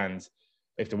as it stands,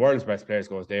 if the world's best players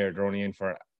goes there, they're only in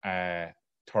for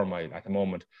turmoil at the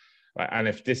moment. And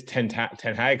if this Ten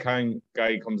Hag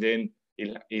guy comes in,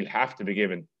 he'll have to be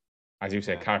given, as you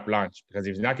said, carte blanche. Because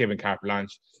if he's not given carte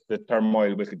blanche, the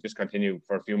turmoil will just continue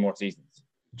for a few more seasons.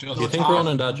 Do you think,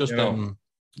 Ronan, that just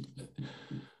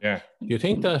yeah? Do you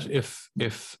think that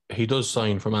if he does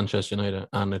sign for Manchester United,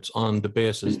 and it's on the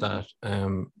basis that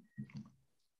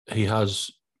he has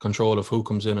control of who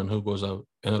comes in and who goes out?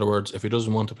 In other words, if he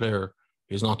doesn't want a player,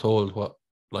 he's not told what,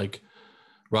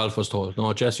 Ralph was told,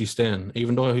 no, Jesse's staying,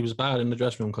 even though he was bad in the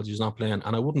dressing room because he's not playing.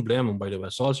 And I wouldn't blame him, by the way.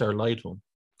 Solskjaer lied to him.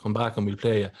 Come back and we'll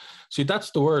play you. See,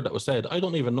 that's the word that was said. I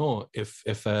don't even know if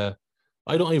the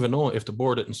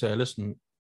board didn't say, listen,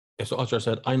 if Solskjaer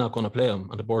said, I'm not going to play him,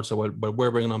 and the board said, well, but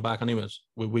we're bringing him back anyways.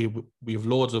 We've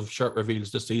loads of shirt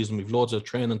reveals this season. We've loads of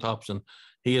training tops, and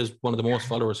he is one of the most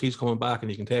followers. He's coming back,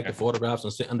 and he can take the photographs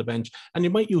and sit on the bench, and you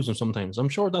might use him sometimes. I'm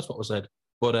sure that's what was said.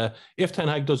 But if Ten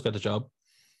Hag does get the job,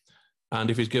 and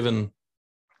if he's given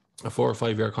a 4 or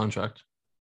 5 year contract.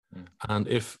 And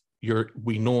if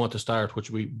we know at the start,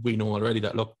 which we know already,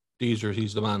 that look, these are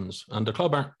his demands, and the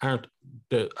club aren't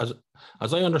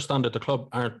as I understand it, the club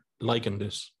aren't liking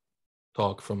this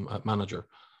talk from a manager,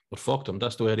 but fuck them,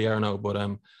 that's the way they are now.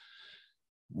 But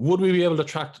would we be able to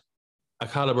attract a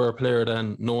caliber player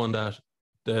then, knowing that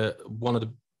one of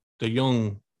the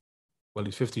young, well,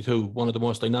 he's 52, one of the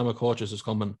most dynamic coaches is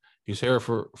coming, he's here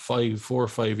for 4 or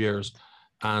 5 years,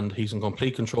 and he's in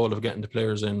complete control of getting the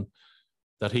players in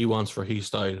that he wants for his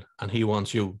style, and he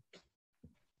wants you?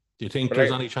 Do you think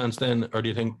there's any chance then, or do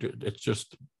you think it's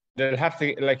just... They'll have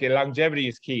to, like, longevity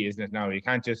is key, isn't it now? You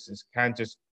can't just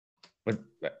but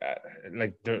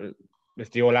like, it's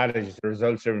the old adage, it's a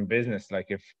results-driven business. Like,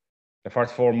 if the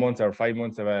first 4 months or 5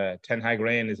 months of a Ten Hag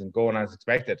reign isn't going as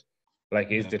expected, like,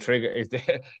 is the trigger, is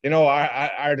the, you know,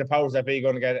 are the powers that be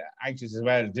going to get anxious as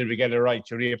well? Did we get it right?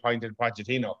 Should we appointed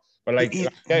Pochettino? But like,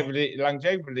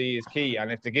 longevity is key,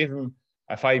 and if they give him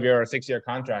a 5 year or 6 year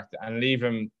contract and leave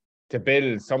him to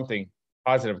build something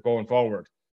positive going forward,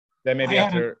 then maybe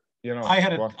after, you know. I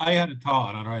had a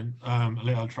thought, and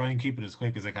I'll try and keep it as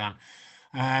quick as I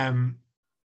can.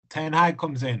 Ten Hag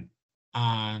comes in,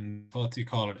 and what do you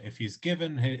call it? If he's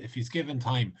given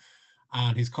time,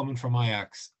 and he's coming from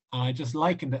Ajax, and I just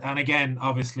likened it. And again,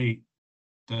 obviously,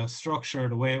 the structure,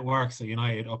 the way it works at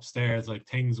United upstairs, like,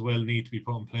 things will need to be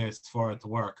put in place for it to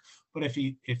work. But if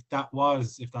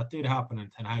that did happen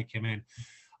and Ten Hag came in,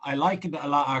 I likened it a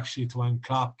lot actually to when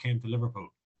Klopp came to Liverpool.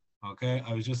 Okay,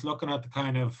 I was just looking at the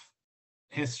kind of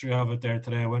history of it there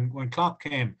today. When Klopp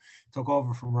came, took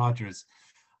over from Rodgers,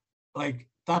 like,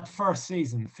 that first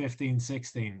season,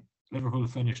 15-16, Liverpool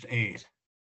finished 8th.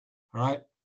 All right.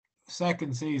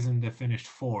 Second season, they finished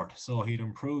 4th. So he'd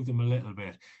improved them a little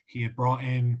bit. He had brought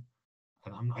in,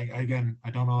 and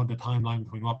I don't know the timeline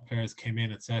between what players came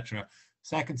in, etc.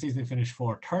 Second season, he finished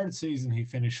 4th. Third season, he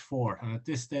finished 4th. And at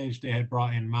this stage, they had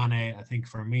brought in Mane, I think,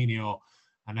 Firmino.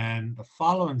 And then the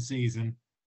following season,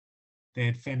 they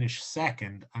had finished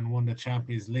 2nd and won the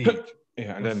Champions League.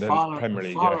 Yeah, and then the Premier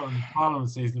League. Following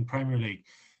season, Premier League.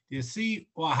 You see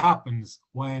what happens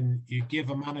when you give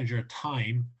a manager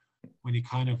time, when you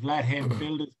kind of let him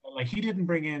build it. Like, he didn't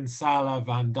bring in Salah,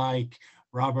 Van Dijk,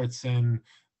 Robertson,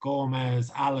 Gomez,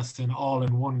 Alisson all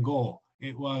in one go.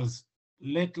 It was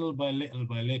little by little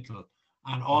by little.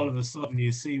 And all of a sudden,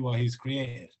 you see what he's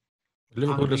created.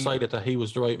 Liverpool decided that he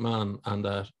was the right man, and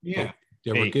that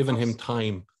they were giving him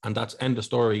time, and that's end of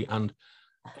story. And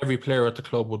every player at the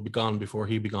club would be gone before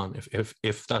he'd be gone,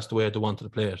 if that's the way they wanted to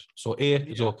play it. So 8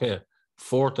 is okay.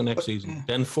 4th the next season,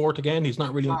 then 4th again. He's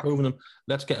not really improving him.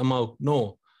 Let's get him out.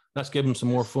 No, let's give him some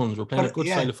more funds. We're playing a good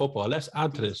style of football. Let's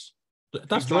add to this.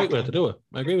 That's the right way to do it.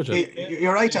 I agree with you.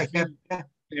 You're right, Jack. Yeah.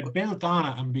 They built on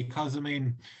it, and because, I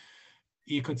mean,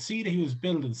 you could see that he was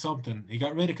building something. He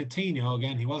got rid of Coutinho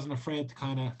again. He wasn't afraid to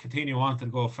Coutinho wanted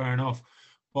to go, fair enough.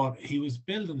 But he was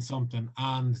building something,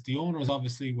 and the owners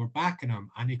obviously were backing him.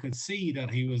 And you could see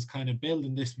that he was kind of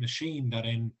building this machine that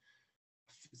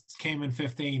came in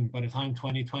 15. By the time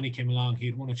 2020 came along, he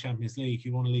had won a Champions League.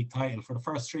 He won a league title. For the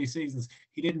first 3 seasons,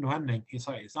 he didn't do anything.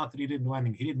 It's not that he didn't do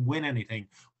anything. He didn't win anything,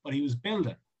 but he was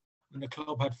building. And the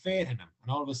club had faith in him.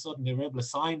 And all of a sudden, they were able to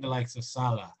sign the likes of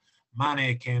Salah.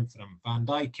 Mane came to them. Van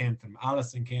Dijk came to them.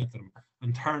 Alisson came to them,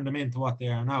 and turned them into what they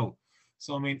are now.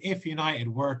 So, I mean, if United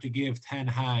were to give Ten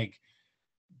Hag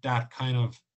that kind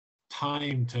of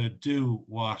time to do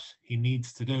what he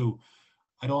needs to do,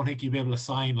 I don't think he'd be able to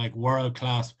sign like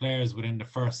world-class players within the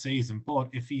first season. But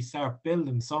if he start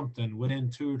building something within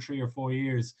 2 or 3 or 4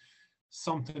 years,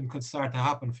 something could start to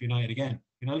happen for United again.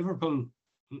 You know, Liverpool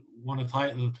won a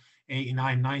title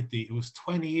 89-90. It was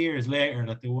 20 years later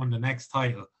that they won the next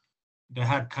title. They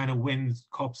had kind of wins,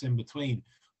 cups in between.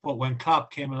 But when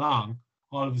Klopp came along,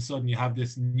 all of a sudden you have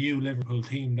this new Liverpool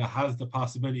team that has the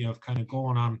possibility of kind of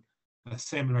going on a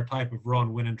similar type of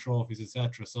run, winning trophies,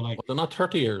 etc. So, like, they're not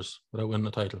 30 years without winning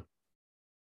the title.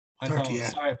 30, yeah.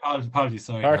 Sorry, apologies,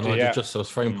 sorry. 30, yeah. So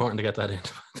it's very important to get that in.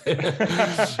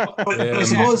 But I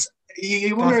suppose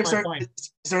you wonder, is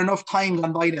there enough time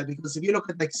gone by there? Because if you look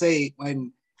at, like, say,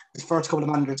 when his first couple of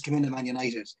managers came into Man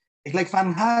United, like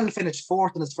Van Gaal finished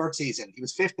 4th in his first season. He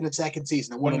was 5th in his second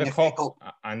season and won the FA Cup.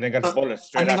 And then got the bullet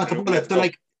straight after. So,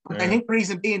 like, I think the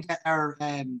reason being that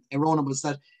Ronan was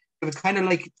that it was kind of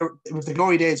like it was the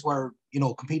glory days where, you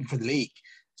know, competing for the league.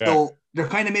 So they're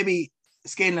kind of maybe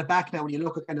scaling it back now when you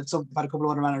look at kind of had a couple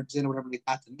of other managers in or whatever like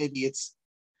that. And maybe is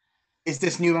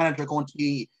this new manager going to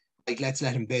be like, let's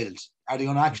let him build? Are they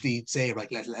going to actually say,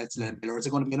 right, let's let him build? Or is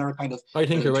it going to be another kind of... I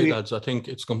think you're right, lads. I think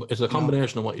it's a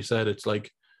combination of what you said. It's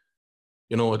like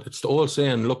you know, it's the old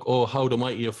saying, look, oh, how the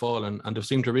mighty have fallen. And they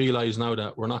seem to realise now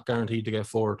that we're not guaranteed to get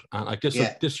fourth. And like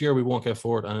this year we won't get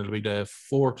fourth, and it'll be the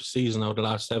fourth season out of the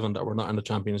last 7 that we're not in the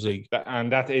Champions League.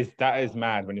 That is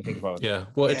mad when you think about it. Yeah,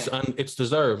 well, it's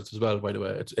deserved as well, by the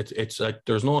way. It's like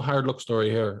there's no hard luck story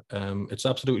here. It's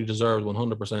absolutely deserved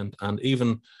 100%. And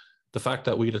even the fact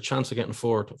that we had a chance of getting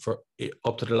fourth for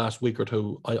up to the last week or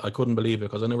two, I couldn't believe it,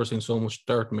 because I've never seen so much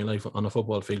dirt in my life on a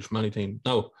football field from any team.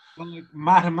 No. Well, like,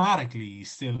 mathematically, you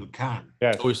still can.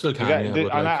 Yeah, we still can.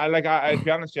 I'd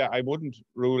be honest, I wouldn't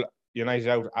rule United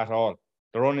out at all.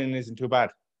 The running isn't too bad.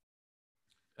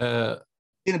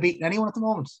 Didn't beat anyone at the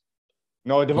moment.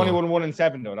 No, they've only won 1 in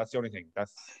 7 though. That's the only thing.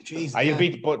 That's you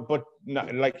beat, but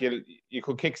not, like you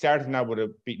could kick start it now, would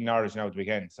have beaten Norwich now at the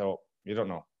weekend. So you don't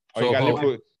know.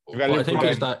 What I think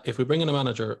is that if we bring in a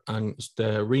manager and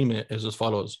the remit is as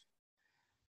follows: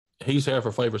 he's here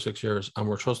for 5 or 6 years and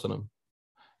we're trusting him.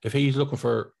 If he's looking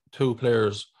for 2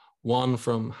 players, one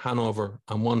from Hanover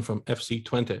and one from FC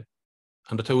 20,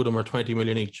 and the 2 of them are 20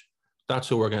 million each, that's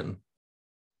who we're getting.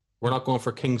 We're not going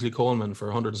for Kingsley Coleman for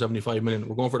 175 million.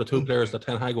 We're going for the 2 players that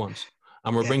Ten Hag wants,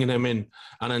 and we're bringing them in.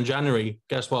 And in January,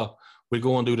 guess what? We'll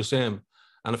go and do the same.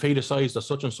 And if he decides that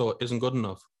such and so isn't good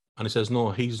enough, and he says,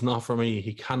 no, he's not for me,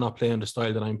 he cannot play in the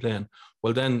style that I'm playing,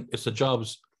 well, then it's the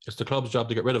club's job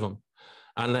to get rid of him.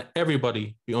 And let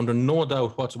everybody be under no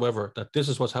doubt whatsoever that this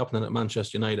is what's happening at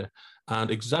Manchester United. And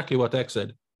exactly what Deck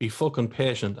said, be fucking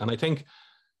patient. And I think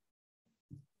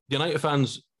the United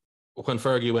fans, when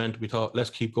Fergie went, we thought, let's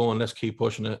keep going, let's keep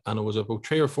pushing it. And it was about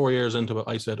 3 or 4 years into it,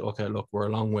 I said, okay, look, we're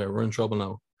a long way, we're in trouble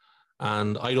now.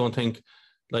 And I don't think,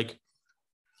 like,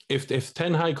 if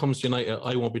Ten Hag comes to United,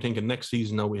 I won't be thinking next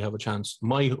season now we have a chance.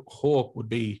 My hope would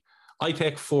be I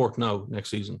take 4th now next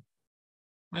season.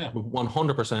 Yeah.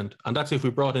 100%. And that's if we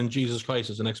brought in Jesus Christ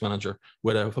as the next manager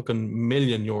with a fucking €1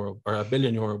 million or a €1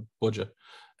 billion budget.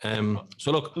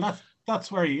 So look, that's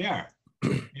where you are.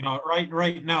 You know,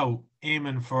 right now,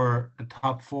 aiming for the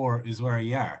top 4 is where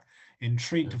you are. In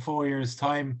 3 to 4 years'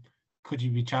 time, could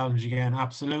you be challenged again?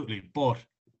 Absolutely, but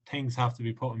things have to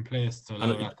be put in place to allow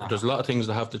that to there's a lot of things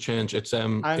that have to change.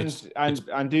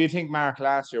 And do you think, Mark,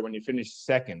 last year when you finished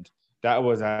 2nd, that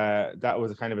was a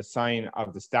kind of a sign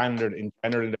of the standard in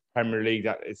general in the Premier League,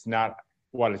 that it's not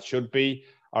what it should be,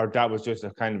 or that was just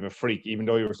a kind of a freak, even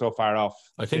though you were so far off?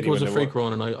 I think it was a freak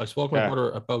run, and I spoke with my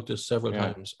brother about this several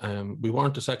times. We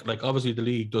weren't the second, like, obviously the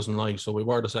league doesn't lie, so we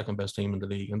were the 2nd best team in the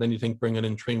league. And then you think bringing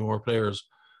in 3 more players,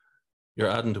 you're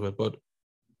adding to it. But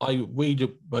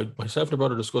myself and the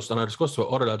brother discussed, and I discussed with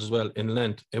other lads as well in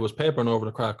Lent, it was papering over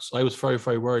the cracks. I was very,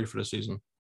 very worried for the season.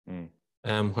 When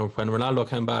Ronaldo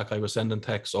came back, I was sending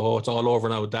texts, oh, it's all over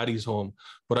now, daddy's home.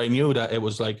 But I knew that it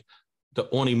was like the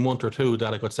only month or 2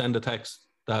 that I could send a text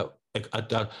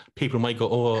that people might go,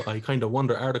 oh, I kind of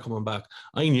wonder, are they coming back?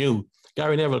 I knew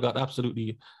Gary Neville got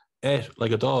absolutely ate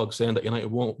like a dog, saying that United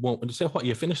won't. When you say, what,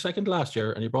 you finished 2nd last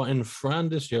year and you brought in Fran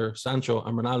this year, Sancho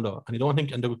and Ronaldo, and you don't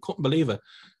think, and they couldn't believe it.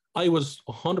 I was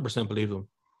 100% believe them.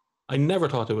 I never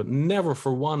thought they would, never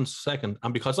for 1 second.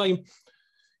 And because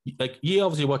you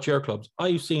obviously watch your clubs,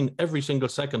 I've seen every single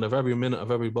second of every minute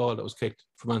of every ball that was kicked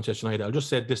for Manchester United. I'll just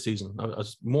say this season,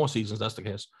 as more seasons that's the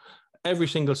case. Every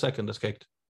single second that's kicked.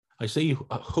 I see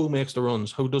who makes the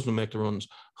runs, who doesn't make the runs,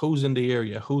 who's in the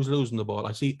area, who's losing the ball.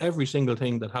 I see every single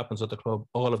thing that happens at the club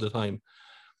all of the time.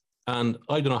 And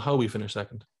I don't know how we finished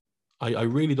 2nd. I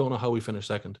really don't know how we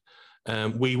finished 2nd.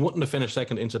 We wouldn't have finished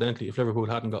 2nd, incidentally, if Liverpool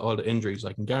hadn't got all the injuries.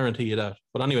 I can guarantee you that.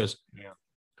 But anyways,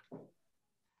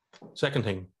 second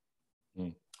thing.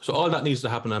 So all that needs to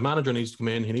happen. A manager needs to come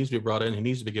in. He needs to be brought in. He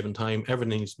needs to be given time.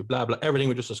 Everything needs to be blah, blah. Everything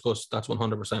we just discussed, that's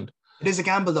 100%. It is a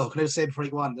gamble, though. Can I just say before you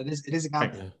go on? It is a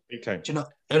gamble. Yeah, big time. Do you know,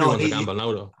 everyone's a gamble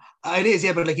now, though. It is,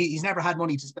 yeah, but like he's never had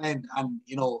money to spend, and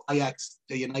Ajax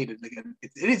to United, like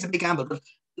it is a big gamble. But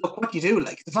look, what you do,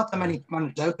 like, there's not that many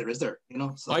managers out there, is there?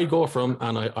 So. I go from,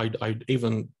 and I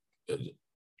even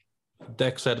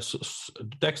Deck said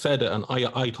it, and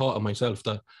I thought of myself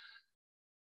that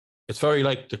it's very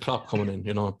like the Klopp coming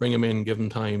in, bring him in, give him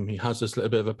time. He has this little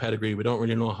bit of a pedigree. We don't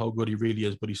really know how good he really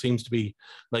is, but he seems to be,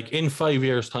 like, in 5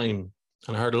 years' time,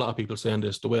 and I heard a lot of people saying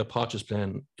this, the way Poch is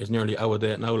playing is nearly out of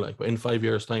date now, but in 5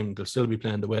 years' time, they'll still be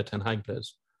playing the way Ten Hag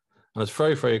plays. And it's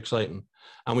very, very exciting.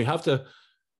 And we have to,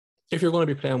 if you're going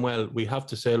to be playing well, we have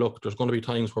to say, look, there's going to be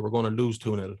times where we're going to lose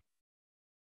 2-0.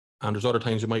 And there's other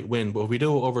times you might win. But if we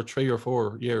do it over 3 or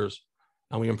 4 years,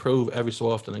 and we improve every so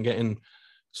often and get in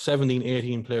 17,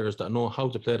 18 players that know how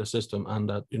to play the system, and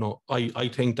that, I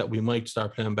think that we might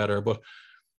start playing better. But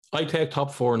I take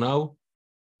top 4 now,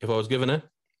 if I was given it.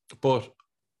 But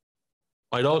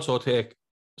I'd also take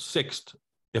 6th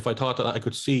if I thought that I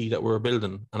could see that we're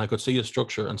building and I could see a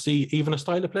structure and see even a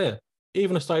style of play,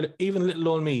 even little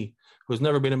old me who's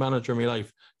never been a manager in my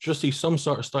life, just see some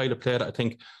sort of style of play that I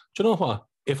think, do you know what?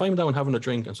 If I'm down having a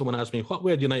drink and someone asks me, what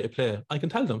way do United play? I can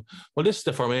tell them, well, this is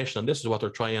the formation and this is what they're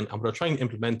trying, and what they're trying to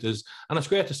implement is, and it's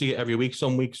great to see it every week.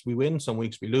 Some weeks we win, some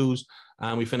weeks we lose,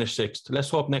 and we finish 6th. Let's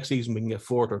hope next season we can get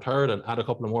 4th or 3rd and add a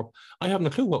couple of more. I haven't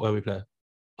a clue what way we play.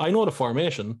 I know the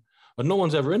formation, but no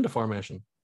one's ever in the formation,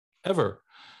 ever.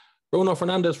 Bruno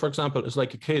Fernandes, for example, is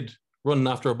like a kid running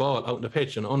after a ball out in the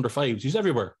pitch and under 5s. He's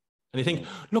everywhere. And you think,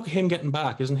 look at him getting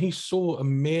back. Isn't he so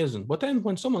amazing? But then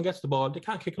when someone gets the ball, they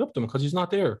can't kick it up to him because he's not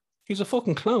there. He's a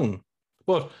fucking clown.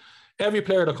 But every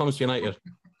player that comes to United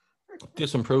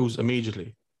disimproves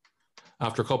immediately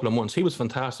after a couple of months. He was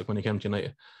fantastic when he came to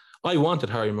United. I wanted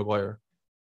Harry Maguire.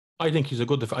 I think he's a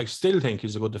good I still think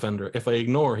he's a good defender. If I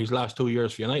ignore his last 2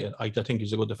 years for United, I think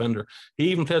he's a good defender. He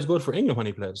even plays good for England when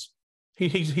he plays.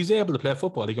 He's able to play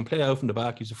football. He can play out from the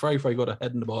back. He's very, very good at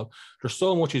heading the ball. There's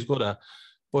so much he's good at.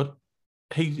 But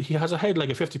he has a head like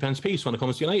a 50 pence piece when it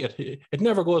comes to United. It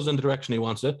never goes in the direction he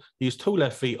wants it. He's 2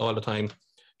 left feet all the time.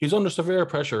 He's under severe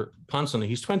pressure constantly.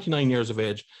 He's 29 years of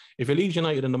age. If he leaves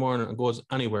United in the morning and goes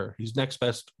anywhere, he's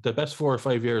the best 4 or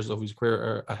 5 years of his career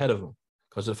are ahead of him,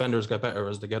 because defenders get better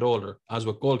as they get older. As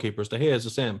with goalkeepers, De Gea is the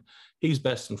same. He's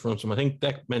best in front of him. I think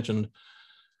Deck mentioned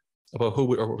about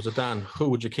or was it Dan? Who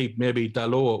would you keep? Maybe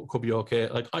Dalot could be okay.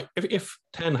 Like if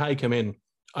Ten Hag came in,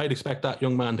 I'd expect that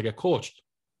young man to get coached.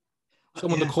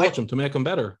 Someone to coach him to make him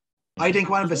better. I think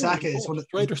Wan-Bissaka is one of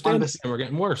the we're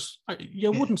getting worse.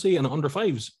 You wouldn't see it in under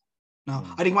 5s. No,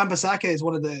 I think Wan-Bissaka is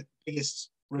one of the biggest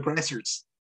regressors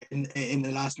in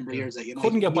the last number of years. That United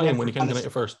couldn't get by him when he came to United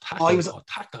first.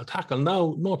 Tackle.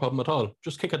 Now, no problem at all.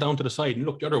 Just kick it down to the side and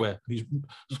look the other way. He's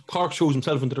corkscrews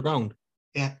himself into the ground.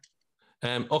 Yeah.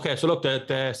 Okay, so look,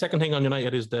 the second thing on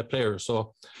United is the players.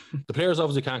 So the players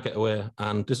obviously can't get away,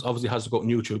 and this obviously has to go on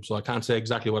YouTube, so I can't say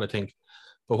exactly what I think.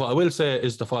 But what I will say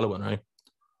is the following, right?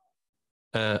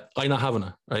 I'm not having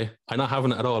it, right? I'm not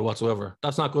having it at all whatsoever.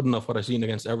 That's not good enough what I've seen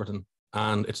against Everton.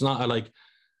 And it's not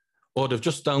they've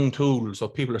just down tools. So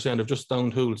people are saying they've just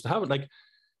down tools. To have it,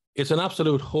 it's an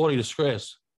absolute holy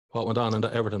disgrace what went on in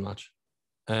that Everton match.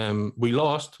 We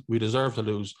lost. We deserved to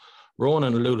lose.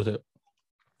 Ronan alluded to it.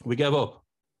 We gave up.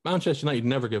 Manchester United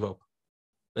never give up.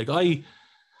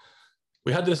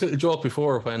 We had this little joke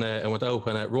before when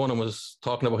Ronan was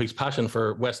talking about his passion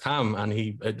for West Ham, and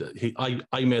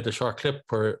I made the short clip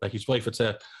where his wife had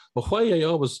said, "Well, why are you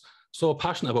always so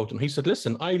passionate about them?" He said,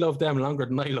 "Listen, I love them longer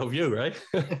than I love you, right?"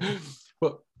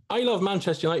 But I love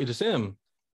Manchester United the same.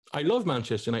 I love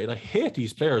Manchester United. I hate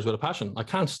these players with a passion. I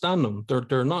can't stand them.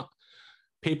 They're not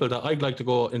people that I'd like to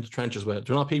go into trenches with.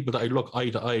 They're not people that I look eye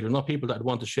to eye. They're not people that I'd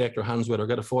want to shake their hands with or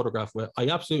get a photograph with.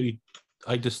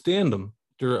 I disdain them.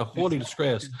 They're a holy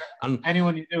disgrace. And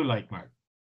anyone you do like, Mark?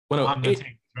 On the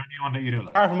team, anyone that you do like?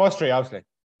 Apart from us three, obviously.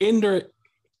 In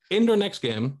their next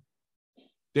game,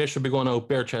 they should be going out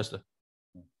bare-chested.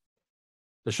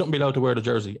 They shouldn't be allowed to wear the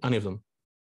jersey, any of them.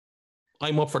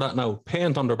 I'm up for that now.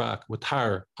 Paint on their back with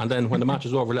tar, and then when the match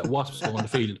is over, let wasps go on the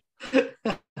field.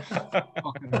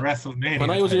 Fucking WrestleMania.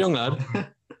 When I was a young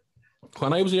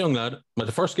lad,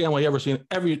 the first game I ever seen,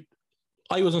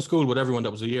 I was in school with everyone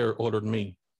that was a year older than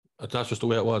me. That's just the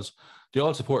way it was. They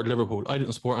all supported Liverpool. I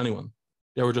didn't support anyone.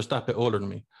 They were just that bit older than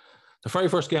me. The very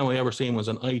first game I ever seen was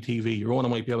on ITV. Rona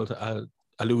might be able to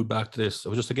allude back to this. It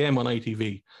was just a game on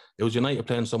ITV. It was United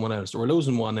playing someone else. They were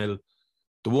losing 1-0.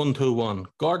 The 1-2-1.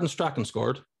 Gordon Strachan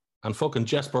scored and fucking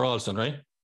Jesper Olsen, right?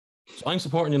 So I'm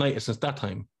supporting United since that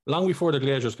time. Long before the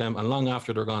Glazers came and long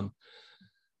after they're gone.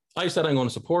 I said I'm going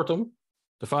to support them.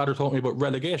 The father told me about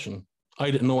relegation. I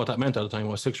didn't know what that meant at the time. I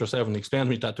was 6 or 7. He explained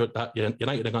to me that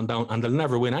United had gone down and they'll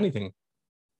never win anything.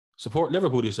 Support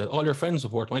Liverpool, he said. All your friends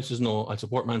support them. I says, no, I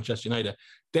support Manchester United.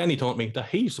 Then he told me that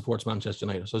he supports Manchester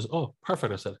United. So I said, oh,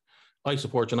 perfect. I said, I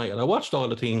support United. I watched all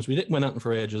the teams. We didn't win anything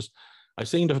for ages. I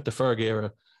seen the Fergie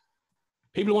era.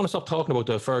 People want to stop talking about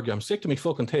the Fergie. I'm sick to me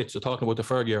fucking tits of talking about the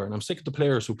Fergie era. And I'm sick of the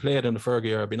players who played in the Fergie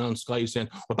era being on Sky saying,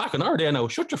 well, back in our day now,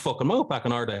 shut your fucking mouth back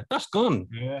in our day. That's gone.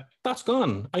 Yeah. That's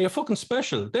gone. Are you fucking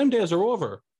special? Them days are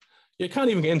over. You can't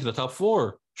even get into the top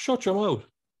 4. Shut your mouth.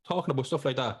 Talking about stuff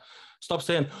like that. Stop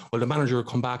saying, well, the manager will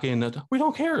come back in. We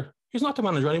don't care. He's not the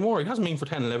manager anymore. He hasn't been for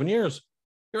 10, 11 years.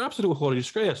 You're absolute holy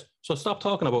disgrace. So stop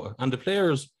talking about it. And the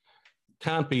players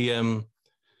can't be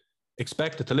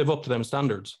expected to live up to them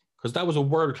standards. Because that was a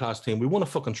world-class team. We won a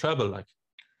fucking treble.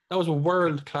 That was a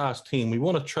world-class team. We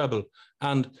won a treble.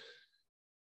 And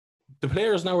the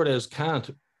players nowadays can't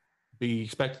be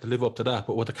expected to live up to that.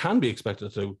 But what they can be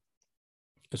expected to do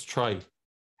is try.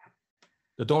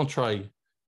 They don't try.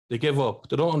 They give up.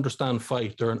 They don't understand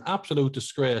fight. They're an absolute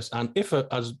disgrace. And if,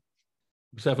 as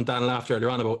myself and Dan laughed earlier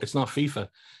on about, it's not FIFA,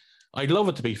 I'd love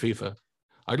it to be FIFA.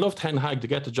 I'd love Ten Hag to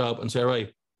get the job and say,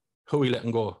 right, who are we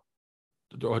letting go?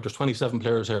 There's 27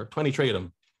 players here, 23 of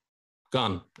them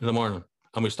gone in the morning,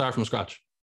 and we start from scratch.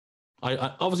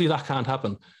 I obviously that can't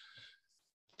happen.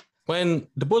 When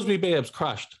the Busby Babes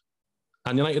crashed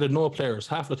and United had no players,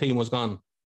 half the team was gone.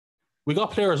 We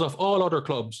got players off all other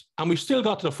clubs, and we still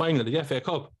got to the final of the FA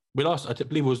Cup. We lost, I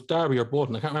believe it was Derby or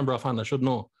Bolton. I can't remember offhand, I should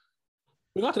know.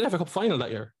 We got to the FA Cup final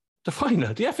that year. The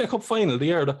FA Cup final, the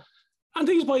year. And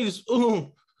these boys,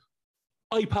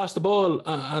 I passed the ball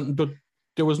and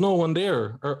there was no one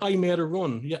there, or I made a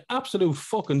run. Yeah, absolute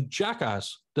fucking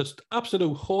jackass. That's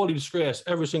absolute holy disgrace,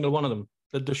 every single one of them.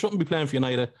 They shouldn't be playing for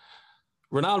United.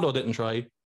 Ronaldo didn't try.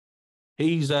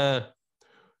 He's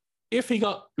if he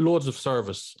got loads of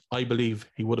service, I believe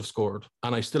he would have scored.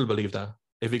 And I still believe that.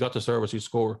 If he got the service, he'd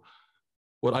score.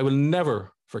 But I will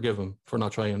never forgive him for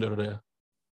not trying the other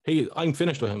day. I'm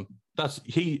finished with him.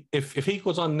 If he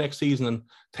goes on next season and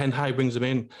Ten Hag brings him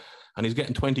in and he's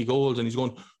getting 20 goals and he's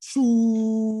going,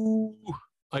 Shoo!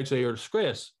 I'd say you're a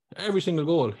disgrace. Every single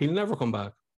goal. He'll never come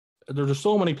back. There's just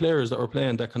so many players that are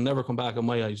playing that can never come back in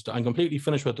my eyes. I'm completely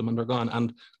finished with them and they're gone.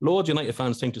 And loads of United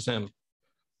fans think the same.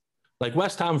 Like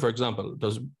West Ham, for example,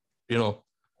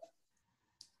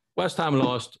 West Ham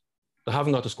lost. They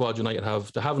haven't got the squad United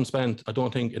have. They haven't spent, I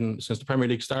don't think, since the Premier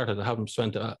League started, they haven't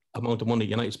spent the amount of money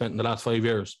United spent in the last 5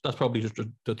 years. That's probably just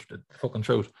the fucking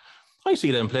truth. I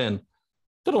see them playing.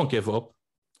 They don't give up.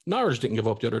 Norwich didn't give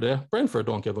up the other day. Brentford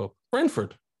don't give up.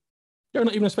 Brentford, they're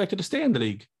not even expected to stay in the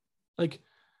league. Like,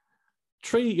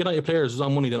 3 United players is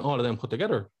on money than all of them put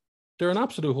together. They're an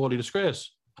absolute holy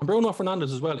disgrace. And Bruno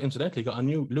Fernandes as well, incidentally, got a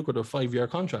new lucrative 5-year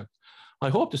contract. I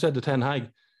hope they said to Ten Hag,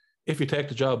 if you take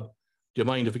the job, do you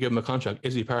mind if we give him a contract?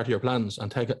 Is he part of your plans?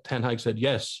 And Ten Hag said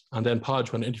yes. And then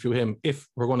Podge, when they interview him, if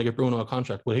we're going to give Bruno a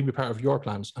contract, will he be part of your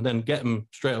plans? And then get him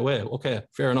straight away. Okay,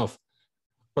 fair enough.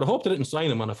 But I hope they didn't sign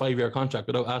him on a 5-year contract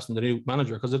without asking the new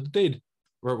manager, because if they did,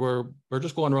 we're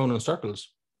just going around in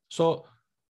circles. So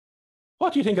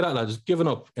what do you think of that, lads? Giving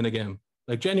up in a game?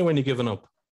 Like, genuinely giving up?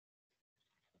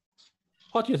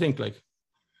 What do you think, like?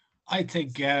 I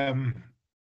think you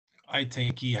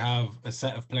have a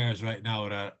set of players right now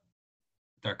that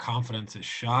their confidence is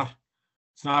shot.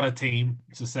 It's not a team,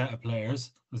 it's a set of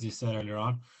players, as you said earlier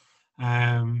on.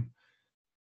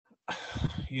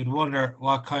 You'd wonder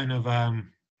what kind of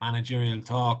managerial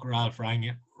talk Ralph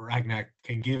Rangnick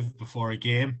can give before a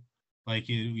game. Like,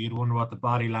 you'd wonder what the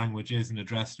body language is in the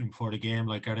dressing room before the game.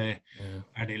 Like, are they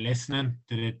listening?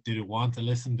 Do they want to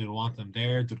listen? Do they want them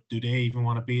there? Do they even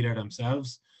want to be there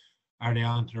themselves? Are they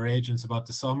on to their agents about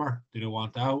the summer? Do they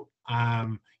want out?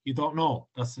 You don't know.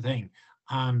 That's the thing.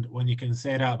 And when you can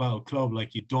say that about a club,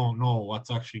 like, you don't know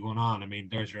what's actually going on, I mean,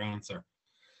 there's your answer.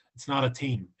 It's not a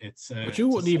team. But you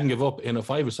wouldn't even give up in a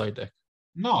 5-a-side deck.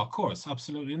 No, of course,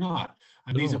 absolutely not.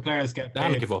 And these are players get paid.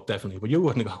 Dan would give up, definitely, but you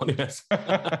wouldn't go anyway.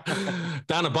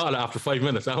 Dan would bottle after 5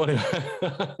 minutes. In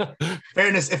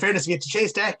fairness, if you get to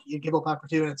Chase deck, you give up after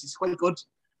 2 minutes. He's quite good.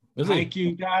 Thank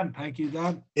you, Dan.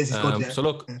 He's good, yeah. So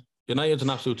look, United's an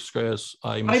absolute disgrace.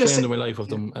 I'm ashamed of my life of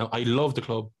them. I love the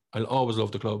club. I'll always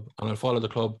love the club, and I'll follow the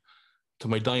club to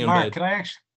my dying bed. Can I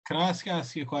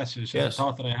ask you a question? It's just a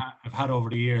thought that I've had over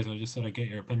the years. I just thought I'd get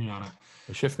your opinion on it.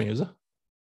 Shift me, is it?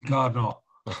 God, no.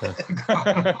 Okay.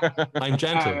 I'm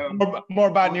gentle.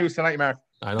 More bad news tonight, Mark.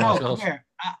 I know. No,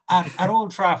 at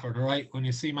Old Trafford, right, when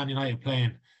you see Man United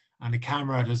playing, and the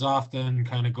camera does often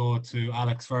kind of go to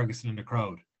Alex Ferguson in the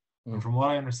crowd. And from what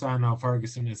I understand now,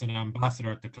 Ferguson is an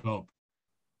ambassador at the club.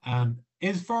 And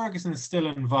is Ferguson still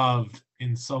involved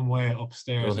in some way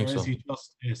upstairs, or is he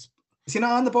just is he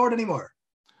not on the board anymore?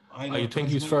 I think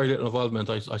he's very little involvement.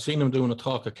 I seen him doing a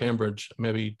talk at Cambridge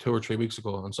maybe 2 or 3 weeks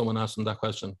ago, and someone asked him that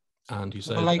question, and he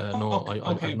said, "No,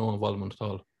 I have no involvement at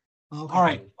all." Okay. All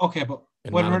right, okay, but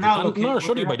when Ronaldo,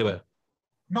 should he, by the way?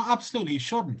 No, absolutely, he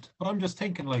shouldn't. But I'm just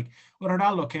thinking, like, when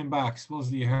Ronaldo came back,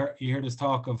 supposedly you heard this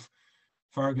talk of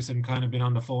Ferguson kind of been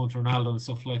on the phone to Ronaldo and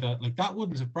stuff like that. Like, that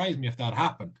wouldn't surprise me if that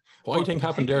happened. What I think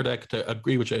happened there, Dec, to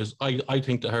agree with you, is I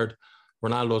think they heard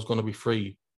Ronaldo's going to be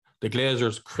free. The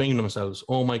Glazers creamed themselves.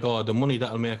 Oh my God, the money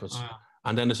that'll make us.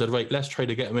 And then they said, right, let's try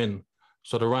to get him in.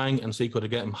 So they rang and see could they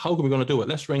get him. How are we going to do it?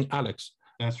 Let's ring Alex.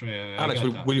 That's right. Alex,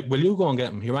 will you go and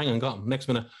get him? He rang and got him. Next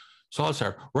minute,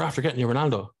 Solskjaer, we're after getting you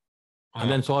Ronaldo.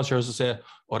 And then Solskjaer has to say,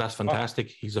 oh, that's fantastic.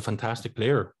 He's a fantastic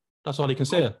player. That's all he can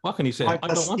say. What can he say? I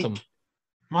don't want him.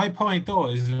 My point, though,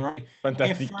 is, right,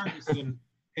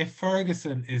 if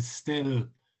Ferguson is still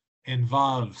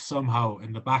involved somehow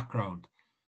in the background,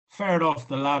 fair enough,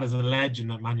 the lad is a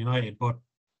legend at Man United, but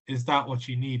is that what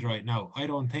you need right now? I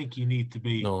don't think you need to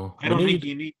be. No, I don't think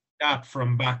you need that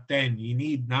from back then. You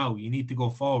need now. You need to go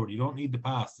forward. You don't need the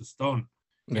past. It's done.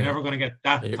 You're never going to get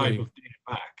that type of thing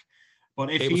back. But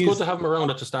if it was good to have him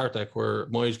around at the start, like where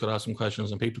Moyes could ask some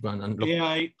questions and people going and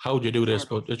look, how do you do this?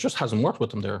 But it just hasn't worked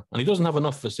with him there, and he doesn't have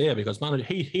enough to say because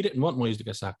he didn't want Moyes to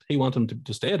get sacked. He wanted him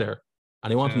to stay there,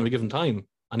 and he wanted him to give him time,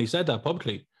 and he said that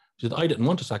publicly. He said, "I didn't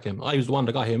want to sack him. I was the one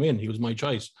that got him in. He was my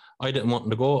choice. I didn't want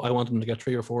him to go. I wanted him to get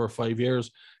 3 or 4 or 5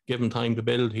 years, give him time to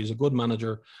build. He's a good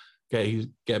manager. Get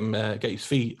his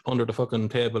feet under the fucking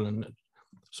table and."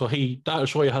 So that'll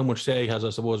show you how much say he has, I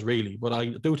suppose, really. But I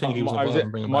do think he was involved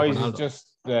in bringing back Ronaldo. Moyes just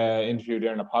interviewed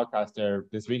there in a podcast there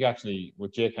this week, actually,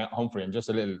 with Jake Humphrey. And just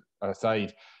a little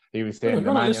aside, he was saying...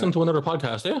 You're not listening to another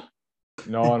podcast, eh?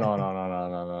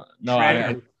 No.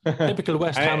 Typical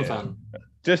West Ham fan.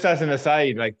 Just as an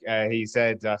aside, like he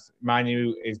said that Man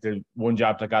U is the one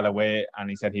job that got away, and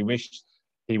he said he wished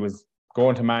he was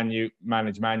going to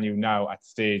manage Man U now at the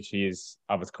stage he is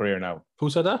of his career now. Who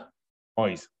said that?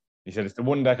 Moyes. He said it's the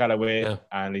one that got away,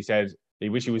 and he said he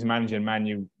wished he was managing Man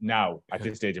U now at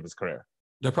this stage of his career.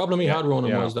 The problem he had,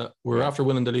 Ronan, was that we're after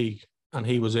winning the league, and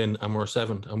he was in, and we're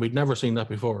 7th, and we'd never seen that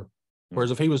before.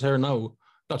 Whereas if he was here now,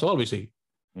 that's all we see.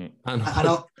 And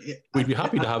we'd be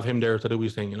happy to have him there to do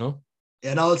his thing, you know?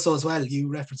 And also as well, you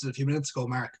referenced it a few minutes ago,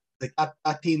 Mark, like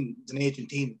that team is an aging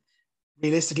team.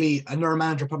 Realistically, another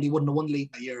manager probably wouldn't have won the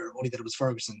league that year, only that it was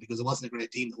Ferguson, because it wasn't a great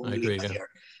team that won the league that year.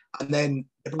 And then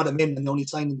they brought him in, and the only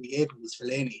signing we gave him was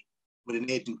Fellaini with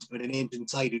an agent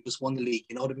side who just won the league.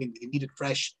 You know what I mean? They needed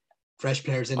fresh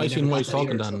players in. I seen Moyes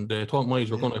talking then. They thought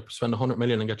Moyes were going to spend 100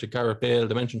 million and get you Gareth Bale.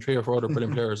 They mentioned 3 or 4 other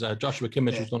brilliant players. Joshua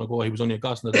Kimmich was going to go. He was only a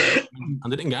Gosling,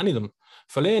 and they didn't get any of them.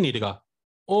 Fellaini they got.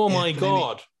 Oh my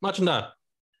God! Imagine that.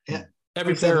 Yeah.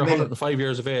 Every player 105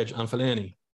 years of age and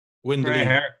Fellaini win the league.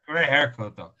 Great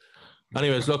haircut though.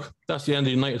 Anyways, look, that's the end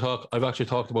of United talk. I've actually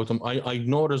talked about them. I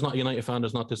know there's not a United fan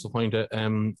that's not disappointed.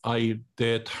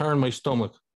 They turn my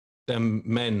stomach, them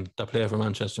men that play for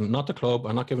Manchester. Not the club.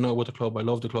 I'm not giving out with the club. I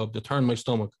love the club. They turn my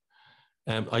stomach.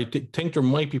 I think there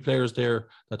might be players there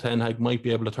that Ten Hag might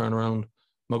be able to turn around.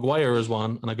 Maguire is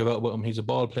one, and I give out with him. He's a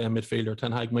ball-playing midfielder.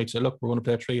 Ten Hag might say, look, we're going to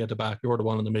play 3 at the back. You're the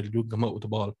one in the middle. You can come out with the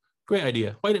ball. Great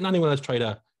idea. Why didn't anyone else try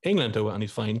that? England do it, and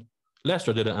he's fine.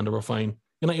 Leicester did it, and they were fine.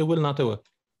 United will not do it.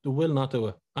 They will not do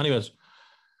it. Anyways,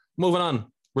 moving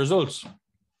on. Results.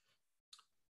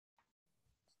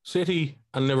 City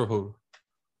and Liverpool.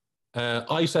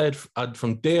 I said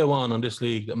from day one on this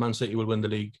league that Man City will win the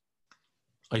league.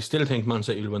 I still think Man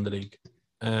City will win the league.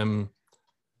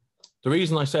 The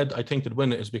reason I said I think they'd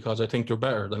win it is because I think they're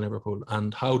better than Liverpool.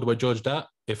 And how do I judge that?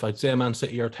 If I'd say Man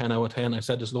City are 10 out of 10, I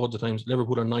said this loads of times,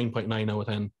 Liverpool are 9.9 out of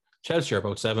 10. Chelsea are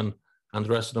about 7, and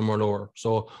the rest of them are lower.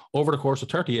 So over the course of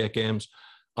 38 games,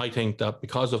 I think that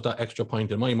because of that extra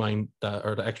point in my mind,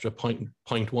 or the extra point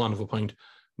 1 of a point,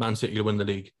 Man City will win the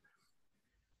league.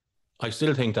 I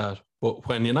still think that. But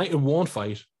when United won't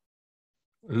fight,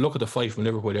 look at the fight from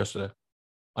Liverpool yesterday.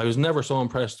 I was never so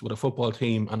impressed with a football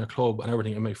team and a club and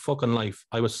everything in my fucking life.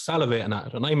 I was salivating at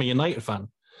it, and I'm a United fan.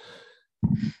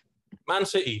 Man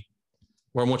City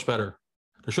were much better.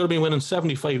 They should have been winning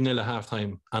 75-0 at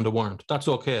halftime, and they weren't. That's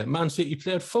okay. Man City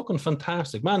played fucking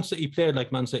fantastic. Man City played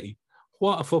like Man City.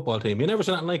 What a football team. You never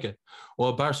seen anything like it.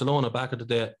 Well, Barcelona back at the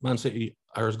day, Man City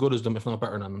are as good as them, if not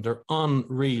better than them. They're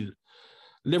unreal.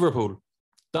 Liverpool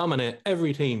dominate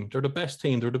every team. They're the best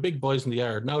team. They're the big boys in the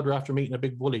yard. Now they're after meeting a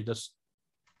big bully that's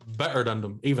better than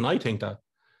them. Even I think that.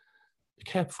 They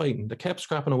kept fighting. They kept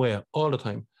scrapping away all the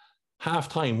time. Half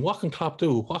time, what can Klopp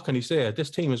do? What can he say?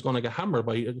 This team is going to get hammered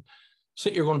by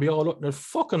City. Are going to be all up. They're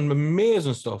fucking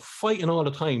amazing stuff. Fighting all the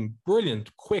time.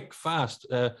 Brilliant, quick, fast.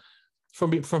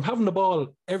 From having the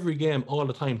ball every game all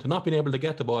the time to not being able to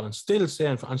get the ball and still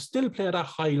still play that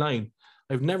high line.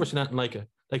 I've never seen anything like it.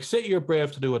 Like City are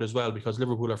brave to do it as well because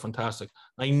Liverpool are fantastic.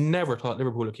 I never thought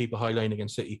Liverpool would keep a high line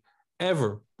against City.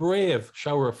 Ever. Brave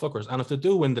shower of fuckers. And if they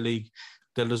do win the league,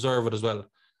 they'll deserve it as well.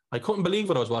 I couldn't believe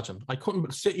what I was watching.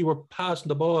 City were passing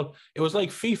the ball. It was like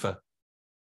FIFA.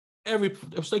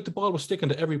 It was like the ball was sticking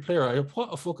to every player.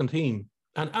 What a fucking team.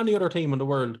 And any other team in the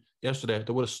world yesterday,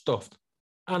 they would have stuffed.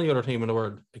 Any other team in the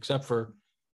world, except for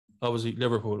obviously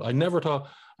Liverpool.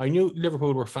 I knew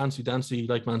Liverpool were fancy-dancy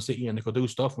like Man City and they could do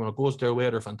stuff. When it goes their way,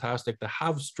 they're fantastic. They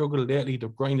have struggled lately.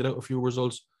 They've grinded out a few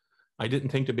results. I didn't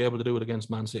think they'd be able to do it against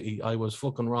Man City. I was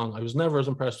fucking wrong. I was never as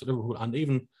impressed with Liverpool. And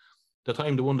even the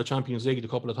time they won the Champions League a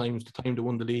couple of times, the time they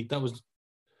won the league, that was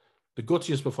the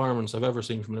gutsiest performance I've ever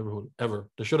seen from Liverpool, ever.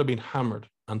 They should have been hammered,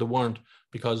 and they weren't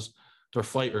because they're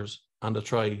fighters and they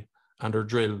try and they're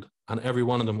drilled, and every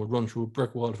one of them would run through a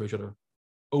brick wall for each other.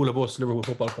 All of us, Liverpool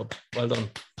Football Club. Well done.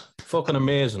 fucking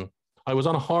amazing. I was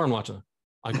on a horn watching it.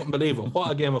 I couldn't believe it. What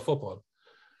a game of football.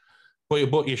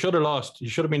 But you should have lost. You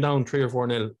should have been down 3 or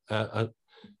 4-0.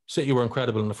 City were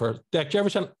incredible in the first. Did you ever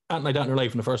see anything like that in your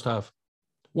life in the first half?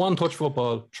 One touch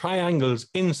football, triangles,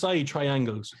 inside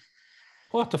triangles.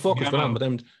 What the fuck is going on with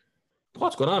them?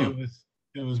 What's going on?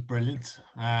 It was brilliant.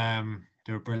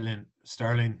 They were brilliant.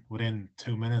 Sterling within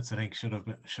 2 minutes, I think, should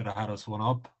have had us one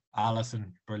up.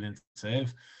 Alisson, brilliant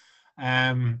save.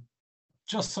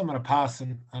 Just some of the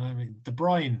passing, and I mean De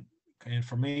Bruyne. And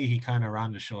for me, he kind of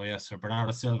ran the show yesterday.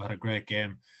 Bernardo Silva had a great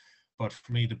game, but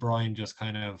for me, De Bruyne just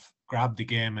kind of grabbed the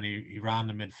game and he ran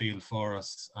the midfield for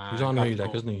us. He's unreal,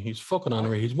 like, isn't he? He's fucking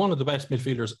unreal. He's one of the best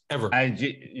midfielders ever. And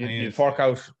you'd fork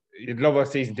out. You'd love a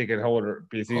season ticket holder.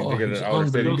 Be a season ticket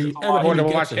holder. Everything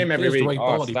he gets, he plays the right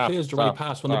ball. He plays the right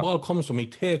pass. When the ball comes from him,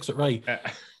 he takes it right.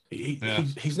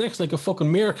 He's next like a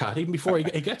fucking meerkat. Even before he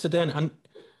gets it, then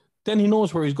he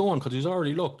knows where he's going because he's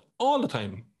already looked all the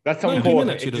time. That's how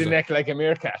important. It's a neck like a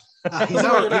meerkat. He's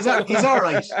all right. He's all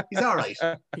right. He's all right.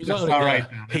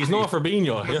 He's no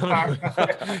Fabinho.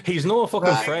 He's no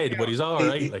fucking Fred, but he's all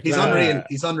right. Like, he's unreal.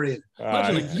 He's unreal.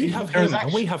 Imagine you have him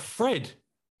and we have Fred.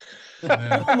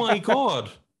 Oh my God!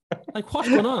 Like, what's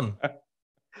going on?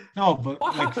 No, but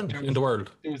what happened in the world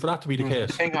for that to be the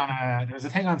case? There was a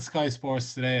thing on Sky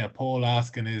Sports today. A poll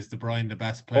asking, "Is De Bruyne the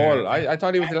best player?" Paul, I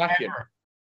thought he was a Latvian.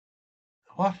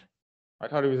 What? I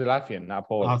thought he was a Latvian, not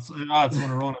Paul. It's one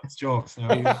of Ronan's jokes.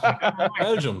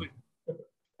 Belgium.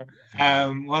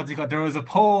 What's he got? There was a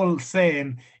poll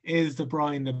saying, "Is De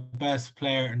Bruyne the best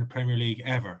player in the Premier League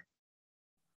ever?"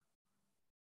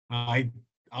 I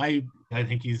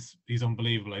think he's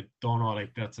unbelievable. I don't know,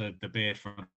 like that's a debate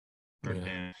for.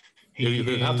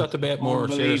 He'll have that debate more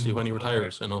seriously when he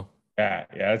retires, you know. Yeah,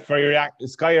 it's very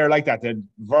Sky are like that. They're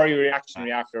very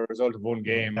reactionary after a result of one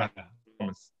game.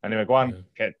 Anyway, go on.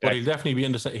 But he'll definitely be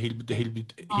in the.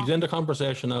 He's in the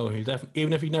conversation now. He'll definitely,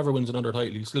 even if he never wins another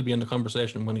title, he'll still be in the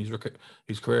conversation when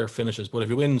his career finishes. But if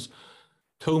he wins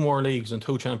 2 more leagues and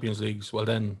 2 Champions Leagues, well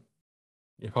then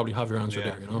you probably have your answer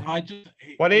there. You know.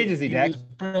 What age is he, Dad?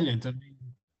 Brilliant. I mean,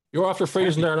 you're after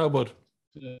freezing there now, bud.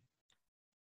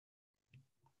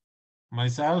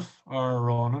 Myself or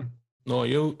Ronan? No,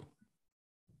 you.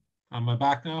 Am I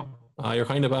back now? You're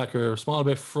kind of back. You're a small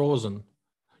bit frozen.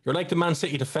 You're like the Man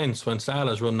City defence when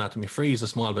Salah's running at him. You freeze a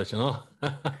small bit, you know.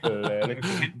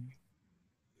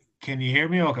 Can you hear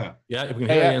me okay? Yeah, we can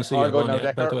hear you and see you.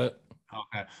 Okay.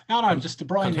 No, just De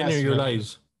Bruyne. Continue your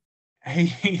lies.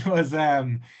 He was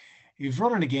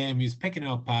running a game. He was picking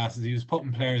up passes. He was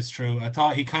putting players through. I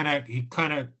thought he kind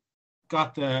of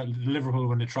got the Liverpool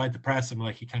when they tried to press him.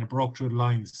 Like he kind of broke through the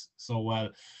lines so well.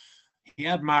 He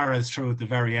had Mahrez through at the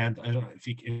very end. I don't know if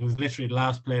it was literally the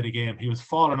last play of the game. He was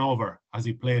falling over as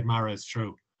he played Mahrez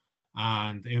through.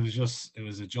 And it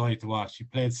was a joy to watch. He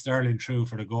played Sterling through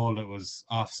for the goal that was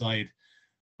offside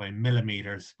by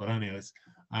millimeters. But anyways,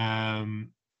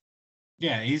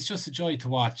 he's just a joy to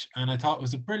watch. And I thought it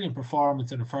was a brilliant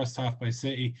performance in the first half by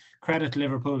City. Credit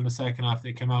Liverpool in the second half.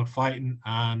 They came out fighting.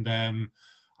 And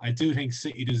I do think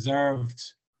City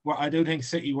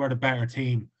City were the better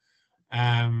team.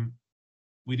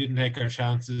 We didn't take our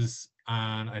chances,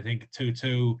 and I think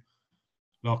 2-2.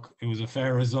 Look, it was a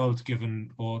fair result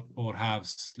given both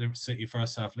halves. City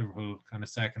first half, Liverpool kind of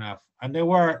second half, and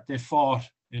they fought.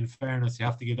 In fairness, you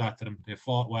have to give that to them. They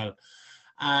fought well.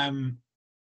 And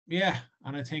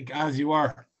I think as you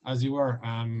were. I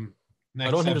don't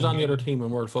think there's any other team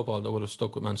in world football that would have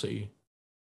stuck with Man City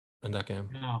in that game.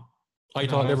 No, I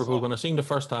thought Liverpool. When I seen the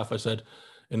first half, I said.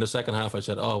 In the second half, I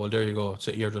said, "Oh well, there you go.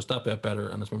 City, you're just that bit better,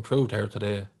 and it's been proved here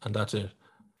today, and that's it."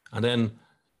 And then it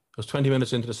was 20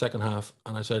 minutes into the second half,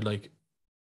 and I said, "Like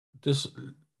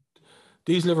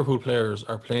these Liverpool players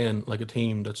are playing like a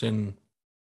team that's in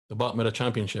the bottom of the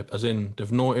championship, as in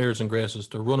they've no airs and graces.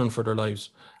 They're running for their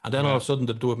lives, and then all of a sudden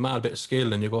they do a mad bit of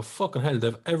skill, and you go, fucking hell,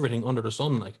 they've everything under the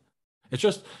sun. Like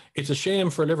it's a shame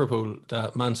for Liverpool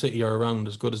that Man City are around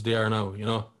as good as they are now. You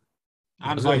know,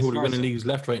 and Liverpool are winning leagues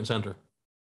left, right, and centre."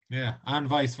 Yeah, and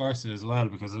vice versa as well,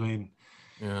 because I mean,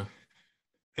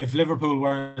 if Liverpool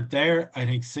weren't there, I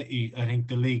think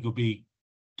the league would be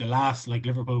the last. Like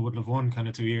Liverpool wouldn't have won kind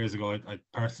of 2 years ago. I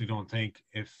personally don't think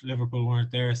if Liverpool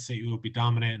weren't there, City would be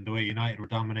dominating the way United were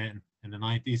dominating in the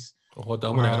 90s. Oh,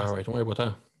 dominating, all right. Don't worry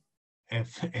about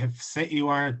that. If City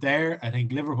weren't there, I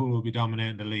think Liverpool would be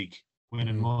dominating the league,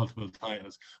 winning multiple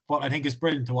titles. But I think it's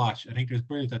brilliant to watch. I think it's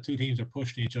brilliant that 2 teams are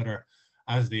pushing each other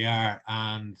as they are,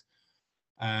 and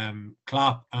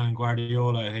Klopp and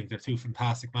Guardiola, I think they're 2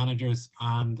 fantastic managers,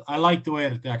 and I like the way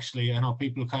that I know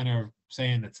people kind of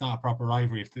saying it's not a proper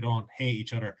rivalry if they don't hate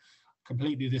each other.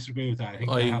 completely disagree with that. I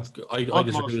think I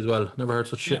disagree as well. Never heard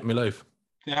such shit in my life.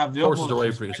 They have the Horses utmost are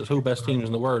rivalries. It's the two best teams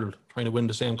in the world trying to win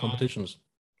the same competitions.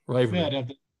 Rivalry. Yeah,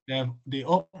 they have the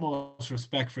utmost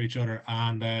respect for each other,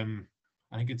 and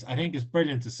I think it's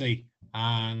brilliant to see.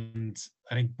 And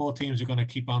I think both teams are going to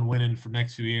keep on winning for the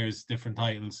next few years, different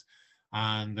titles,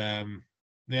 and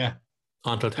yeah.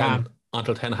 Until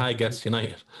Ten Hag gets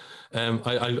United.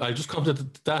 I just come to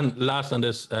Dan last on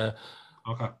this.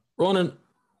 Okay. Ronan,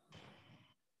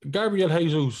 Gabriel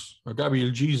Jesus, or Gabriel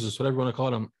Jesus, whatever you want to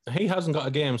call him, he hasn't got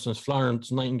a game since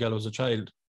Florence Nightingale was a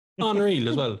child. Unreal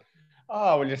as well.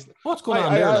 Oh, well, just what's going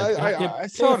on there? I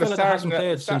saw the start. Hasn't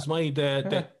played since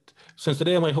since the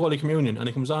day of my Holy Communion, and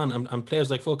he comes on and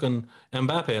plays like fucking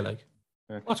Mbappe. Like,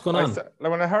 what's going on?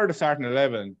 When I heard the starting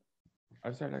 11, I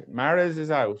was like, Mahrez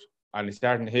is out, and he's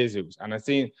starting Jesus. And I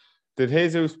seen, did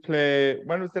Jesus play?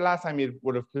 When was the last time he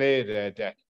would have played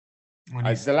Deck?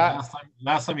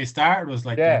 Last time he started was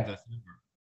like end of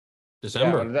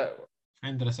December.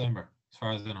 End of December, as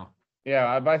far as I know.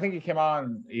 Yeah, but I think he came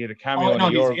on. He had a cameo. Oh,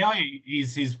 no,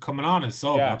 he's coming on as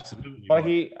sub, absolutely. But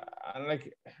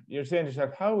like you're saying to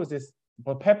yourself, how is this?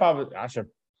 But Pep, actually,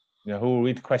 you know, who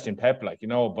we'd question Pep, like, you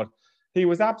know, but he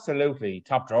was absolutely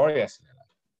top drawer yesterday.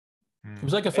 It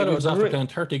was like a fellow was after playing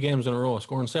 30 games in a row,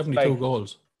 scoring 72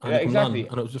 goals. And exactly.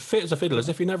 And it was fit as a fiddle, as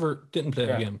if he never didn't play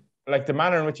a game. Like the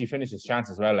manner in which he finished his chance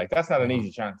as well, like that's not an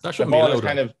easy chance. That shouldn't be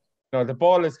allowed. The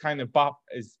ball is kind of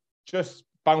is just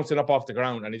bouncing up off the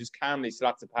ground, and he just calmly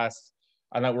slots it past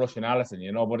and out rushing Alisson,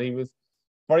 you know. But he was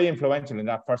very influential in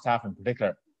that first half in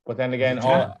particular. But then again, in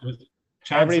the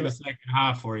second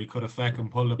half where he could have fucking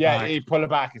pulled it back. Yeah, he pulled it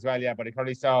back as well. Yeah, but he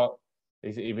probably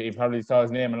saw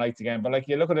his name and lights again. But like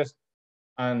you look at it,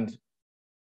 and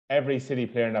every City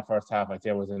player in that first half, I'd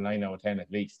say, was a 9 out of 10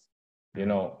 at least, you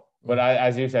know. But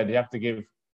as you said, you have to give,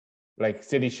 like,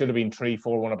 City should have been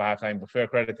 3-4-1 at half time, but fair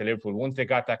credit to Liverpool. Once they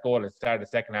got that goal at the start of the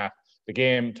second half, the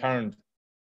game turned,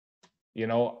 you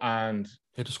know, and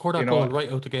they just scored that goal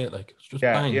right out the gate, like, it's just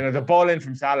bang. You know, the ball in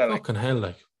from Salah, like, fucking hell,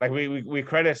 like we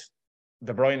credit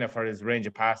De Bruyne for his range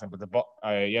of passing, but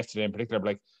yesterday in particular,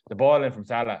 like, the ball in from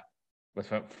Salah was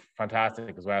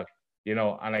fantastic as well, you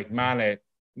know, and like Mane,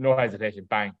 no hesitation,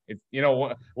 bang. It's, you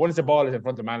know, once the ball is in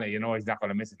front of Mane, you know he's not going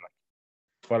to miss it, like.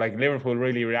 But like Liverpool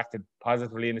really reacted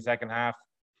positively in the second half,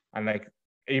 and like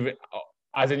even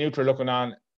as a neutral looking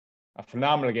on, a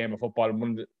phenomenal game of football.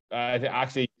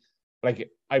 Actually, like,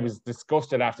 I was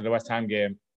disgusted after the West Ham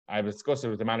game. I was disgusted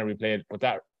with the manner we played,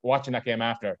 but watching that game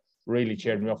after really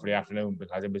cheered me up for the afternoon,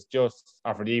 because it was just,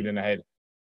 or for the evening ahead.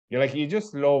 You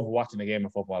just love watching a game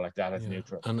of football like that as a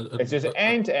neutral. And it's just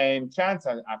end to end, chance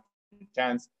after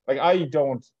chance. Like, I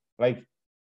don't, like,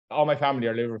 all my family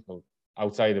are Liverpool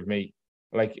outside of me.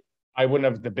 Like, I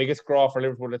wouldn't have the biggest craw for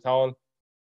Liverpool at all.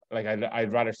 Like,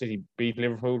 I'd rather City beat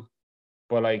Liverpool.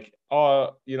 But like,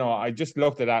 you know, I just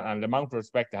looked at that and the amount of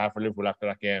respect I have for Liverpool after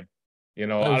that game. You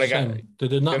know, they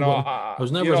did not. You know, I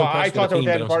was never. I thought they were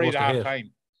dead buried at half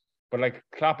time. But like,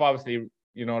 Klopp obviously,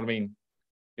 you know what I mean.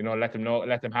 You know, let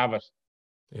them have it.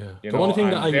 Yeah. You know, only thing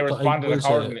that they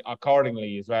responded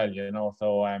accordingly as well. You know,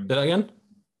 so Did that again?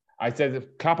 I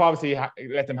said Klopp obviously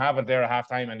let them have it there at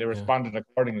halftime, and they responded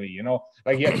accordingly. You know,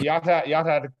 like Jota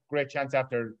had a great chance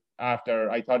after.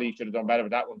 I thought he should have done better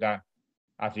with that one, Dan.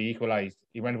 After he equalised,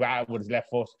 he went out with his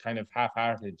left foot, kind of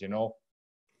half-hearted, you know.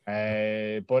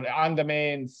 But on the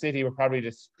main, City were probably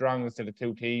the strongest of the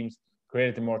two teams,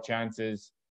 created the more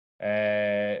chances.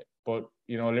 But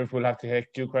you know, Liverpool have to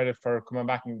take due credit for coming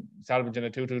back and salvaging a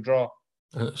 2-2 draw.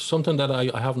 Something that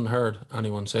I haven't heard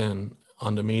anyone saying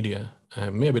on the media,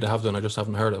 maybe they have done, I just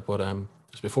haven't heard it, but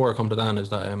just before I come to Dan, is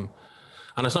that and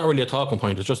it's not really a talking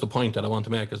point, it's just a point that I want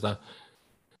to make, is that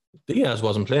Diaz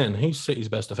wasn't playing. He's City's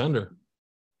best defender.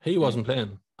 He wasn't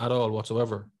playing at all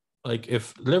whatsoever. Like,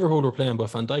 if Liverpool were playing but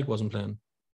Van Dijk wasn't playing,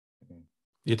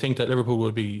 you think that Liverpool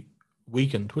would be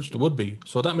weakened, which they would be.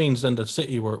 So that means then that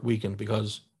City were weakened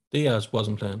because Diaz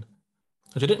wasn't playing.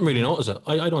 But you didn't really notice it.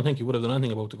 I don't think he would have done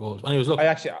anything about the goals. Anyways, look, I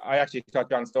actually thought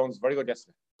John Stones was very good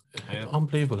yesterday.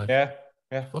 Unbelievable. Like.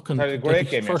 Yeah. Fucking a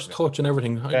great game. First yesterday. touch and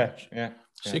everything. Yeah.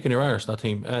 Sick in your arse, that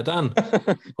team. Dan,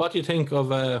 what do you think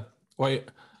of why?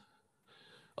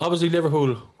 Obviously,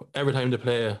 Liverpool, every time they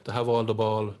play, they have all the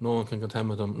ball. No one can contend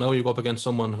with them. Now you go up against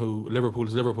someone who Liverpool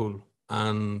is Liverpool,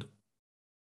 and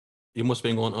you must have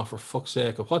been going, oh, for fuck's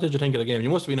sake. What did you think of the game? You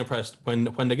must have been impressed. When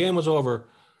the game was over,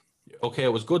 okay,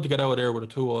 it was good to get out of there with a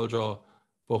 2-2 draw,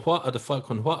 but what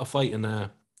a fight in there.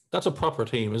 That's a proper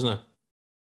team, isn't it?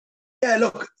 Yeah,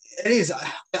 look, it is.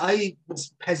 I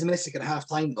was pessimistic at half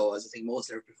time, though, as I think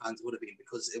most Liverpool fans would have been,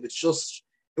 because it was just,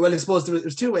 well, I suppose there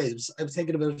was two ways. I was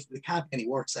thinking about it can't be any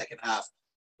worse second half.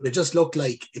 But it just looked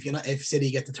like if City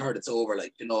get the third, it's over.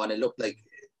 Like, you know, and it looked like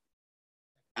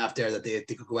after that they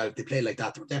could go out. If they played like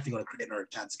that, they were definitely going to create another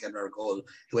chance to get another goal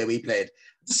the way we played. It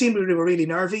just seemed we were really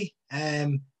nervy.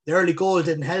 The early goal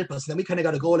didn't help us. And then we kind of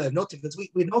got a goal out of nothing because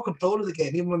we had no control of the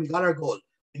game, even when we got our goal.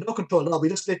 We had no control at all. We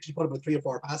just literally put about 3 or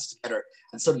 4 passes together,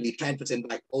 and suddenly Trent was in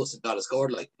back post and got a score.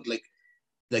 Like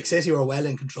City were well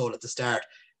in control at the start.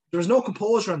 There was no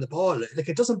composure on the ball. Like,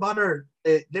 it doesn't bother.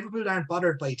 Liverpool aren't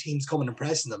bothered by teams coming and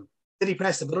pressing them. City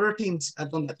press them, but other teams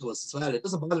have done that to us as well. It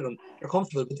doesn't bother them. They're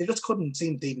comfortable, but they just couldn't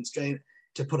seem to even strain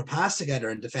to put a pass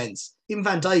together in defence. Even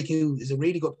Van Dijk, who is a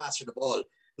really good passer of the ball,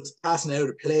 was passing out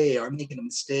of play or making a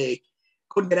mistake.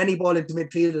 Couldn't get any ball into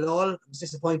midfield at all. It was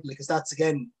disappointing because that's,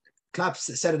 again, Klopp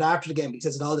said it after the game. He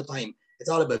says it all the time. It's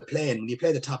all about playing. When you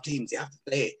play the top teams, you have to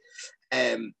play.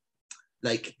 And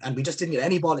we just didn't get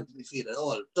any ball into midfield at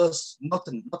all. Just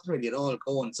nothing really at all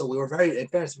going. So in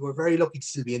fairness, we were very lucky to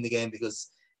still be in the game because,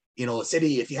 you know,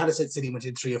 City, if you had said City went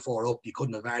in 3 or 4 up, you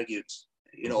couldn't have argued.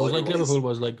 You know, it was like Liverpool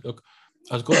was like, look,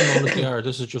 as good and all as they are,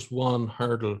 this is just one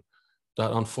hurdle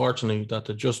that unfortunately that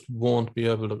they just won't be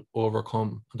able to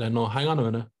overcome. And then no, hang on a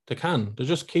minute, they can.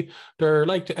 They're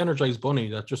like the energized bunny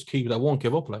that won't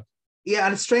give up. Like, yeah,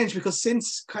 and it's strange because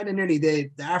since kind of nearly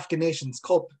the African Nations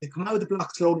Cup, they come out of the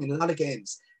blocks slowly in a lot of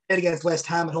games. Played against West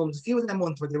Ham at home. There's a few of them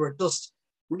ones where they were just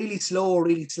really slow,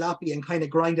 really sloppy, and kind of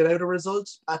grinded out a result,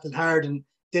 battled hard, and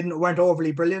weren't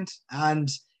overly brilliant.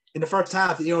 And in the first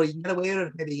half, you know, you can get away with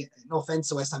it. Maybe no offense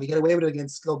to West Ham, you get away with it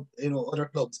against other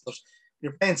clubs, but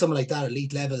you're playing someone like that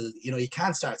elite level, you know, you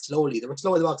can't start slowly. They were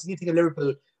slow in the box. And you think of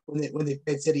Liverpool when they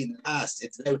played City in the past,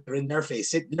 it's out there in their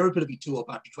face. Liverpool will be 2 up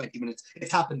after 20 minutes.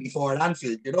 It's happened before at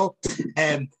Anfield, you know.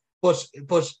 But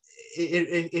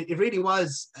it really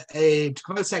was to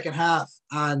come out second half,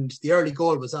 and the early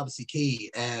goal was obviously key.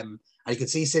 And you could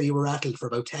see City were rattled for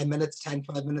about 5 minutes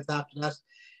after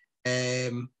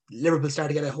that. Liverpool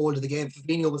started to get a hold of the game.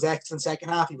 Fabinho was excellent second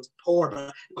half. He was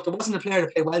poor, but there wasn't a player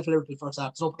that played well for Liverpool first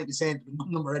half. There's no point in saying none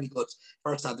of them were any good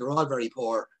first half. They were all very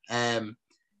poor.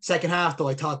 Second half, though,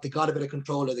 I thought they got a bit of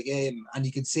control of the game, and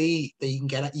you could see that you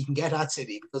can get at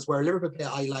City, because where Liverpool play a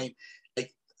high line,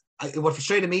 what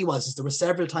frustrated me was there were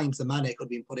several times the Mane could have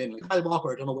been put in. Like Kyle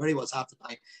Walker, I don't know where he was half the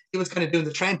time. He was kind of doing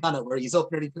the Trent on it, where he's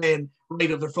up nearly playing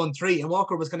right of the front 3, and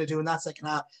Walker was kind of doing that second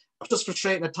half. It was just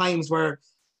frustrating at times where.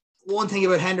 One thing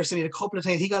about Henderson, he had a couple of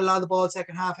times, he got a lot of the ball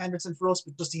second half, Henderson, for us,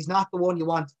 but just he's not the one you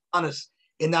want on it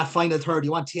in that final third. You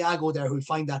want Thiago there who'll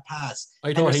find that pass.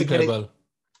 I thought he played well.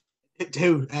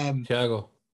 Who? Thiago.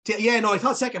 Yeah, no, I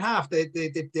thought second half they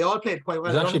all played quite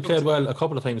well. He's actually played well a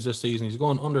couple of times this season. He's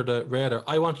going under the radar.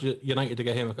 I wanted United to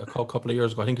get him a couple of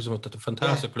years ago. I think he's a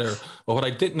fantastic player. But what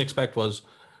I didn't expect was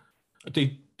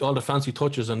all the fancy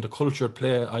touches and the cultured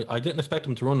play. I didn't expect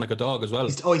him to run like a dog as well.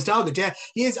 He's dogged, yeah.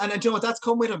 He is, and you know what, that's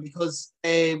come with him because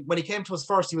when he came to us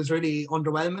first, he was really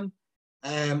underwhelming.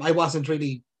 I wasn't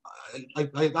really.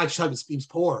 I actually he was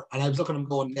poor, and I was looking at him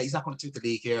going, yeah, he's not going to take the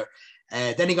league here.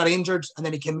 Then he got injured, and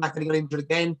then he came back, and he got injured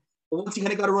again. But once he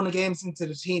kind of got a run of games into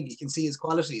the team, you can see his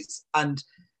qualities. And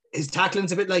his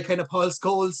tackling's a bit like kind of Paul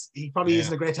Scholes. He probably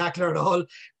isn't a great tackler at all,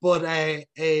 but and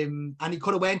he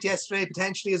could have went yesterday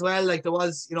potentially as well. Like there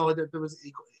was, you know, there was.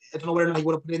 I don't know whether or not he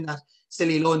would have put in that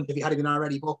silly lunge if he had been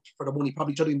already booked for the one. He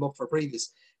probably should have been booked for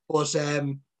previous. But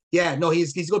yeah, no,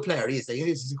 he's a good player. He's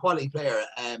a quality player.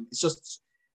 It's just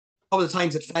a couple of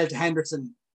times it fell to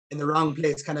Henderson in the wrong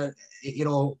place, kind of, you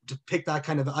know, to pick that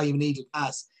kind of needed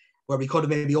pass where we could have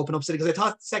maybe opened up City. Because I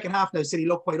thought second half now City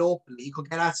looked quite open. He could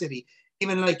get at City.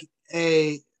 Even like,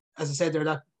 as I said there,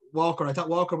 that Walker, I thought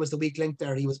Walker was the weak link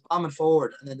there. He was bombing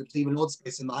forward, and then there was even loads of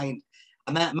space in behind.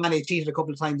 And Mane cheated a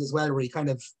couple of times as well, where he kind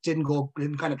of didn't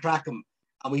kind of track him.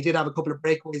 And we did have a couple of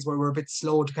breakaways where we were a bit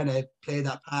slow to kind of play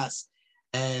that pass.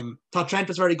 Thought Trent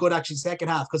was very good actually second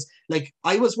half, because like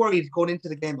I was worried going into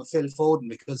the game with Phil Foden,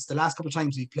 because the last couple of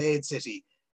times we played City,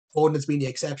 Foden has been the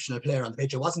exceptional player on the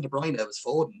pitch. It wasn't De Bruyne, it was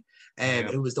Foden.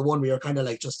 It was the one we were kind of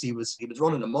like he was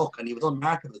running amok and he was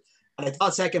unmarkable. And I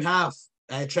thought second half,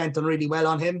 Trent done really well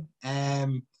on him.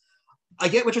 I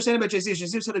get what you're saying about Jesus.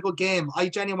 Jesus had a good game. I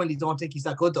genuinely don't think he's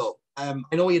that good though. I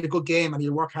know he had a good game and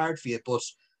he'll work hard for you, but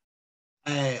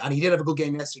and he did have a good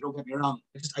game yesterday, don't get me wrong.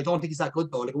 I don't think he's that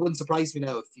good though. Like, it wouldn't surprise me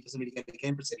now if he doesn't really get the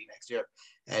game for City next year.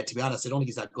 To be honest, I don't think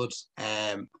he's that good.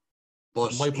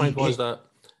 But my point was that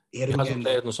he hasn't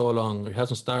played in so long. He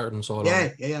hasn't started in so long.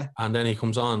 Yeah. And then he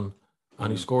comes on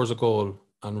and he scores a goal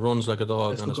and runs like a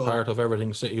dog. That's and it's part of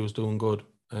everything City was doing good.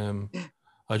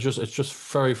 It's just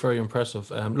very, very impressive.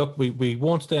 Look, we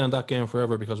won't stay on that game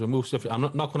forever because we move swiftly. I'm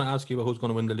not going to ask you about who's going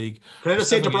to win the league. Can I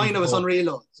just say De Bruyne was unreal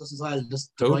though, just as well.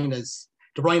 Just De Bruyne is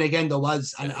De Bruyne again though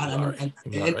was in them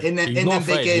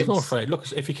big games. He's not afraid.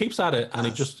 Look, if he keeps at it and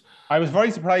he just... I was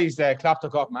very surprised Klopp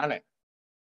took off Mane.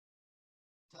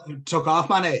 Took off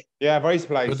Mane. Yeah, very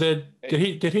surprised. But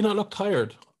did he not look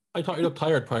tired? I thought he looked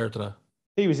tired prior to that.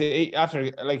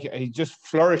 He just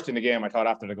flourished in the game, I thought,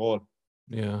 after the goal.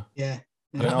 Yeah. Yeah.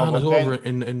 That man is over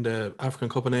in the African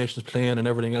Cup of Nations playing and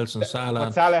everything else, and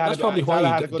Salah. That's probably why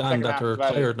Dan that they're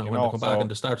tired now when they come back and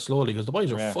they start slowly, because the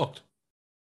boys are fucked.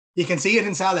 You can see it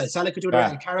in Salah. Salah could do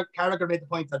that. And Carragher made the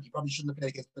point that he probably shouldn't have played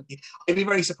against. But I'd be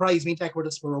very surprised. Me and Tech were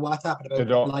WhatsApping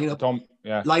about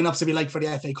lineups to be like for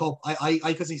the FA Cup.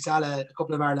 I could see Salah, a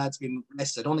couple of our lads being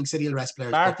rested. I don't think City will rest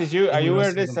players. Mark, are you aware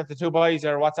of this, that the two boys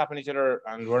are WhatsApping each other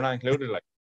and we're not included? Like,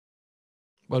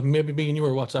 well, maybe me and you were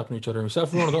WhatsApping each other.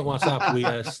 Myself and Ron don't WhatsApp. We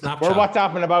Snapchat. We're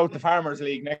WhatsApping about the Farmers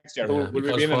League next year. Will we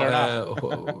be in it or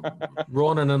not?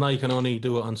 Ronan and I can only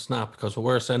do it on Snap, because what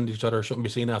we're sending each other shouldn't be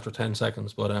seen after 10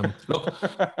 seconds. But look,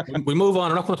 we move on.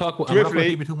 I'm not going to talk. I'm not going to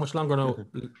keep you too much longer now,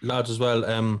 lads. As well.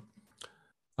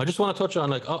 I just want to touch on,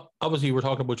 like, obviously we're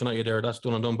talking about United there. That's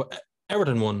done and done. But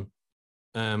Everton won.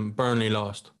 Burnley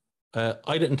lost.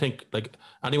 I didn't think, like,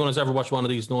 anyone who's ever watched one of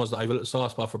these knows that I have a little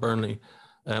soft spot for Burnley.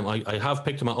 I have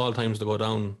picked them at all times to go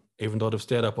down, even though they've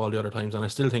stayed up all the other times, and I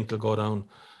still think they'll go down.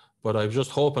 But I was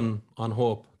just hoping on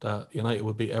hope that United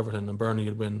would beat Everton and Burnley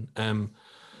would win.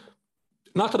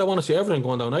 Not that I want to see Everton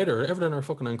going down either. Everton are a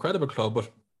fucking incredible club,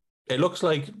 but it looks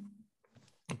like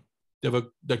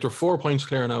they're 4 points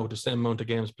clear now with the same amount of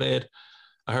games played.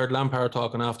 I heard Lampard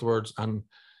talking afterwards, and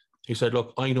he said,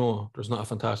 look, I know there's not a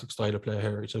fantastic style of play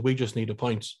here. He said, we just need the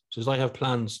points. He says, I have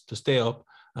plans to stay up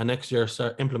and next year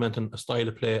start implementing a style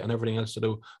of play and everything else to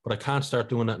do, but I can't start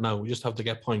doing that now. We just have to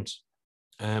get points.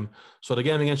 So the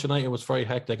game against United was very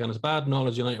hectic, and as bad and all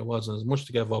as United was, and as much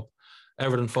to give up,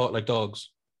 Everton fought like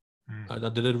dogs. They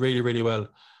did really, really well.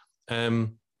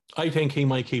 I think he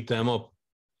might keep them up,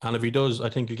 and if he does, I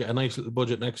think he'll get a nice little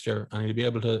budget next year, and he'll be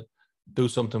able to do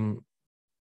something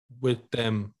with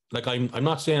them. Like, I'm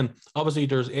not saying, obviously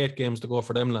there's 8 games to go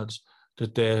for them lads,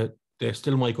 that they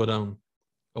still might go down.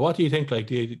 But what do you think? Like,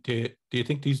 do you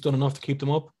think he's done enough to keep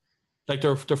them up? Like,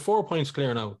 they're 4 points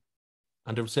clear now,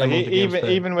 and they're saying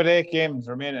even with 8 games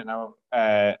remaining now,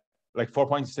 like 4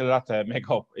 points is still a lot to make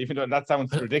up. Even though that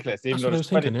sounds ridiculous, even though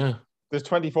there's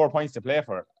 24 points to play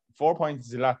for. 4 points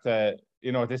is a lot to,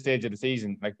 at this stage of the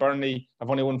season. Like, Burnley have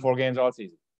only won 4 games all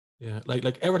season. Yeah,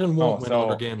 like Everton won't win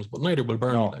other games, but neither will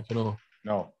Burnley.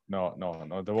 No,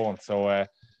 they won't. So.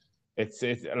 It's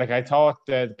like, I thought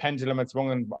the pendulum had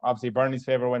swung in obviously Burnley's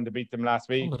favour when they beat them last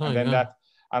week, and then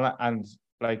and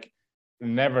like,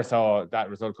 never saw that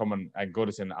result coming at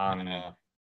Goodison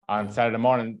on Saturday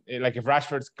morning. Like, if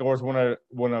Rashford scores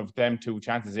one of them 2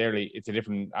 chances early, it's a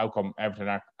different outcome.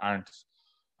 Everton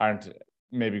aren't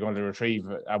maybe going to retrieve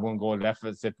a 1-goal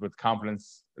deficit with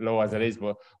confidence low as it is.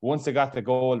 But once they got the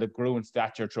goal, they grew in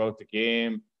stature throughout the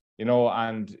game.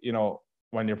 And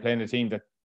when you're playing a team that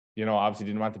obviously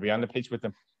didn't want to be on the pitch with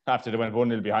them after they went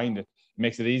 1-0 behind, it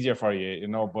makes it easier for you,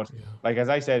 But like, as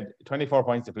I said, 24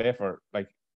 points to play for. Like,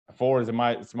 4 is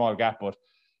a small gap, but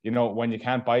when you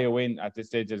can't buy a win at this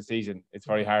stage of the season, it's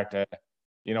very hard to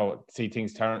see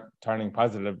things turning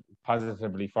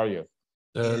positively for you.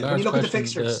 When you look at the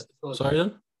fixtures, sorry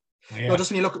then. No,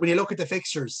 just when you look at the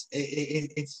fixtures,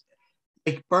 it's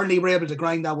like Burnley were able to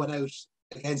grind that one out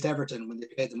against Everton when they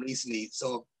played them recently.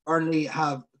 So Burnley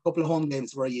have a couple of home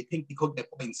games where you think they could get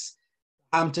points.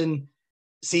 Hampton,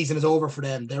 season is over for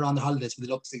them. They're on the holidays for the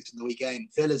Luxembourg in the weekend.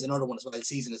 Villa is another one as well.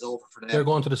 Season is over for them. They're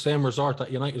going to the same resort that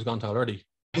United's gone to already.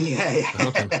 Yeah.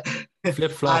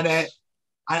 Flip flop.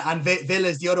 And Villa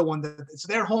is the other one. So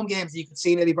their home games, you can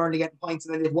see nearly Burnley getting points,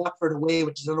 and then they have Watford away,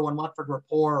 which is another one. Watford were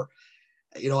poor.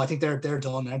 I think they're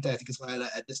done, aren't they? I think as well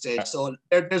at this stage. So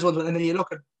there's one, and then you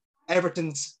look at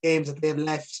Everton's games that they've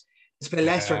left. It's been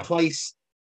Leicester twice,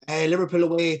 Liverpool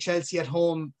away, Chelsea at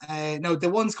home. Now the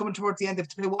ones coming towards the end, they have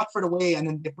to play Watford away, and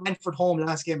then the Brentford home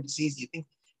last game of the season. You think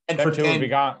Brentford will be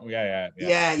gone? Yeah.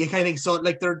 You kind of think so.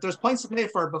 Like there's points to play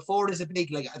for before there's a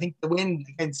big. Like I think the win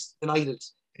against United,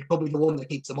 it could be the one that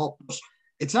keeps them up. But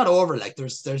it's not over. Like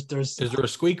there's. Is there a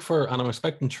squeak for? And I'm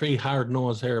expecting 3 hard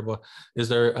no's here, but is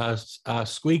there a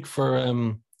squeak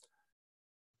for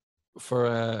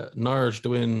Norwich to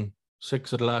win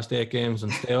 6 of the last 8 games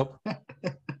and stay up?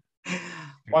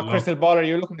 What crystal ball are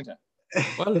you looking at?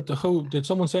 Well, who did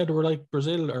someone say they were like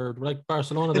Brazil or like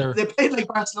Barcelona there? They played like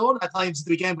Barcelona at times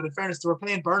the weekend, but in fairness, they were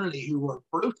playing Burnley, who were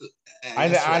brutal.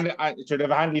 And should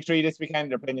have a handy 3 this weekend.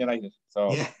 They're playing United.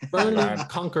 So yeah. Burnley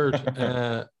conquered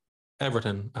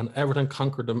Everton, and Everton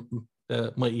conquered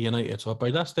the mighty United. So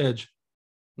by that stage,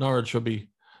 Norwich should be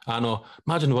I know.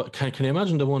 Imagine what can you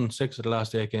imagine they won 6 of the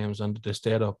last 8 games and they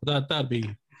stayed up? That'd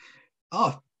be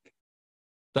Oh,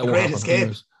 that the won't great happen. escape.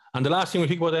 Anyways. And the last thing we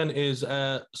think about then is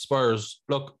Spurs.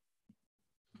 Look,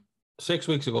 6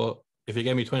 weeks ago, if you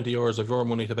gave me €20 of your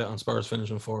money to bet on Spurs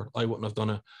finishing fourth, I wouldn't have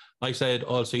done it. I said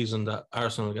all season that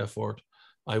Arsenal will get fourth.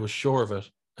 I was sure of it.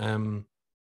 I'm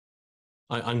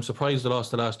surprised they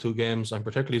lost the last 2 games. I'm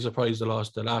particularly surprised they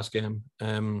lost the last game.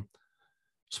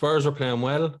 Spurs are playing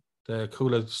well. The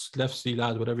coolest left-sea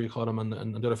lad, whatever you call him,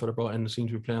 and the other fella brought in, seem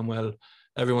to be playing well.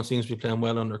 Everyone seems to be playing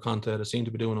well under Conte. They seem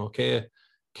to be doing okay.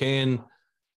 Kane,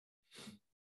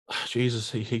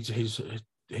 Jesus, he's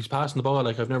passing the ball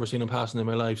like I've never seen him passing in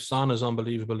my life. Son is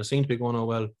unbelievable. They seem to be going on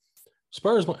well.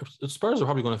 Spurs are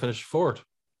probably going to finish fourth.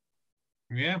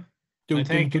 Yeah. Do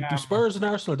Spurs and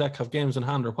Arsenal deck have games in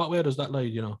hand, or what way does that lie?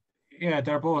 You know? Yeah,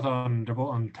 they're both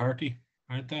on 30,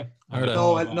 aren't they?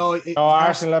 No.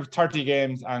 Arsenal have 30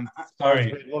 games and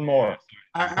Spurs one more.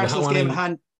 Arsenal's game in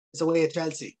hand is away at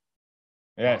Chelsea.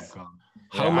 Yes. Oh,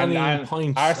 how many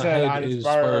points Arsenal ahead and is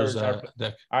Spurs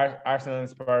deck? Arsenal and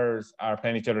Spurs are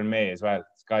playing each other in May as well.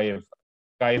 Sky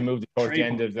have moved towards the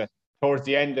end of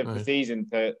the season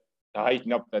to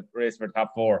heighten up the race for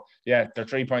top 4. Yeah, they're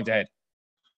 3 points ahead.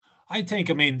 I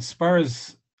think,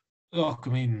 Spurs, look,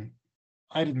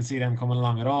 I didn't see them coming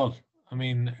along at all.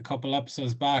 A couple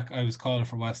episodes back, I was calling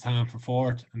for West Ham for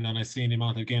fourth, and then I seen the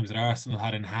amount of games that Arsenal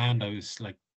had in hand. I was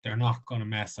like, they're not going to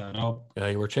mess that up. Yeah,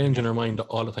 you were changing your mind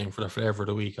all the time for the flavour of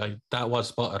the week. That was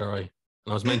spotted, all right.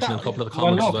 And I was mentioning a couple of the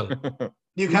comments as well.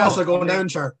 Newcastle going down,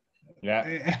 sure.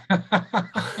 Yeah.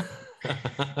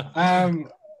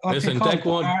 Listen,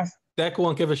 Deck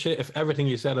won't give a shit if everything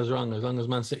you said is wrong as long as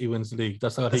Man City wins the league.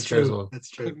 That's all he cares about.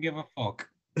 That's true. Couldn't give a fuck.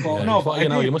 But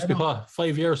no, you must be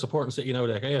 5 years supporting City now,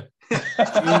 Deck, are you?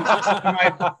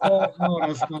 No,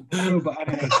 that's not true. But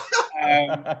anyway,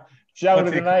 shout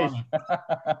of the night.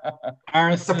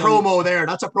 That's a promo there.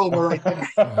 That's a promo right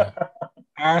there.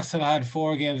 Arsenal had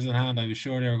 4 games in hand. I was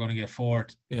sure they were going to get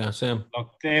fourth. Yeah, same.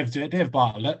 Look, they've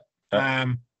bottled it.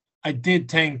 Yeah. I did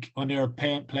think when they were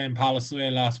playing Palace away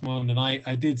last Monday night,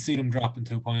 I did see them dropping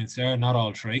 2 points there, not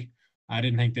all 3. I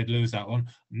didn't think they'd lose that one.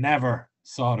 Never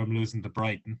saw them losing to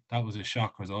Brighton. That was a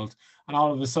shock result. And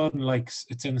all of a sudden, like,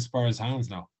 it's in Spurs' hands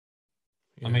now.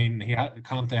 Yeah.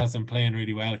 Conte has them playing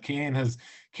really well. Kane's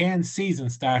season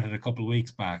started a couple of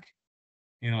weeks back.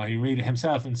 He really,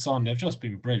 himself and Son, they've just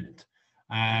been brilliant.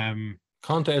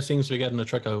 Conte seems to be getting a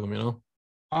trick out of him,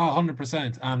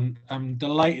 100%. And I'm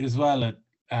delighted as well that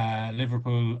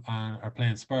Liverpool are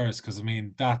playing Spurs, because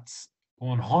that's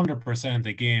 100%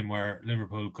 a game where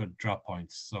Liverpool could drop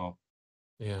points. So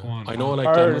yeah, I know,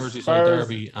 like the Merseyside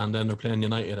derby, and then they're playing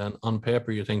United, and on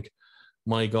paper you think,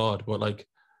 my God, but like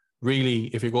really,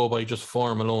 if you go by just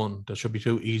form alone, that should be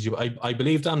too easy. I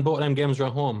believe Dan both of them games are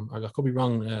at home. I could be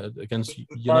wrong against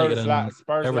United and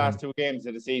Spurs last 2 games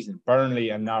of the season,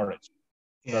 Burnley and Norwich.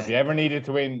 Yeah. So if you ever needed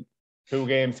to win 2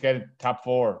 games to get top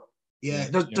 4. Yeah,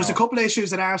 there's a couple of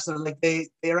issues at Arsenal. Like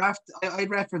they're after. I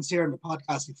referenced here in the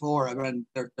podcast before.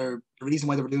 The reason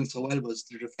why they were doing so well was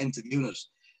their defensive unit.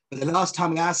 But they lost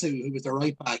Tomiyasu, who was their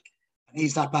right back, and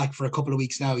he's not back for a couple of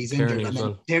weeks now. He's injured, and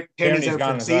then Tierney's out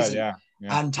for the season. Yeah.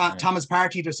 And Thomas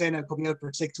Partey, they're saying, could be out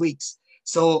for 6 weeks.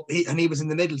 So he was in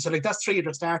the middle. So like that's 3 of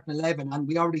their starting 11, and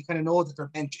we already kind of know that their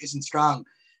bench isn't strong.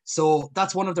 So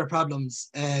that's one of their problems.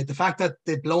 The fact that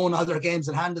they've blown all their games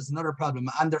in hand is another problem,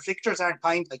 and their fixtures aren't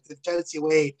kind. Like the Chelsea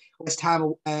away, West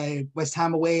Ham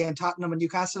away, and Tottenham and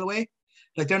Newcastle away.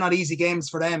 Like they're not easy games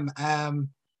for them. And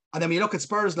then when you look at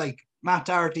Spurs, like Matt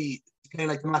Doherty, playing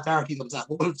like the Matt Doherty that was at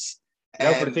Wolves.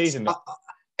 For the season.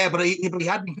 Yeah, but he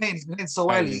had been playing. He's been playing so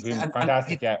well. He's been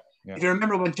fantastic. Yeah. If you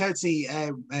remember when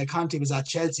Conte was at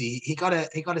Chelsea, he got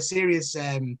a serious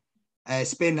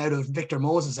spin out of Victor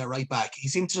Moses at right back. He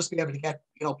seems to just be able to get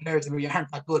players that really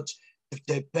aren't that good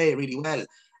to play really well.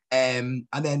 And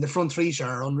then the front 3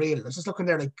 are unreal. I was just looking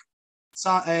there, like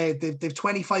they've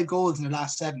 25 goals in the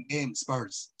last 7 games.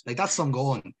 Spurs, like that's some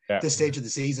going this stage of the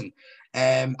season.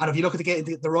 And if you look at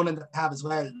the running that they have as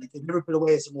well, like Liverpool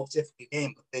away is the most difficult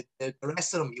game, but the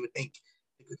rest of them you would think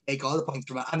they could take all the points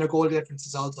from it, and their goal difference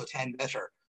is also 10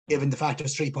 better. Given the fact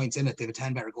there's 3 points in it, they have a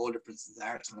 10 better goal difference than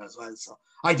Arsenal as well. So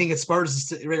I think it's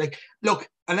Spurs. Really, like, look,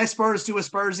 unless Spurs do a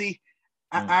Spursy,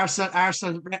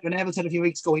 Arsenal. When Neville said a few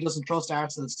weeks ago he doesn't trust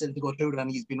Arsenal still to go through it,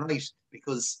 and he's been right,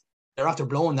 because they're after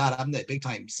blowing that, haven't they, big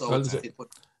time? So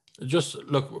just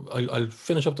look, I'll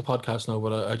finish up the podcast now,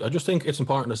 but I just think it's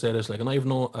important to say this. Like, and I have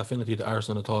no affinity to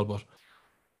Arsenal at all, but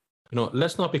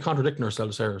let's not be contradicting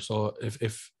ourselves here. So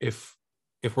if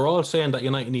we're all saying that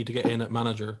United need to get in at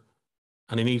manager,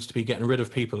 and he needs to be getting rid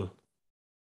of people,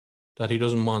 that he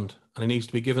doesn't want, and he needs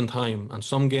to be given time. And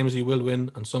some games he will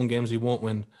win, and some games he won't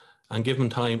win. And give him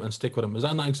time and stick with him. Is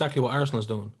that not exactly what Arsenal's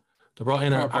doing? They brought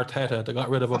in Arteta. They got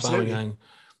rid of Aubameyang.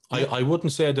 I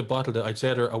wouldn't say they bottled it. I'd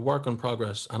say they're a work in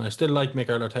progress. And I still like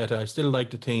Mikel Arteta. I still like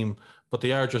the team, but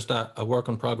they are just that, a work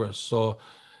in progress. So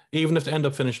even if they end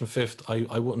up finishing 5th,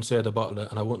 I wouldn't say they bottled it,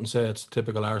 and I wouldn't say it's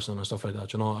typical Arsenal and stuff like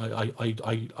that. You know,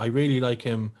 I really like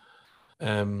him,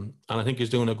 and I think he's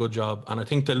doing a good job. And I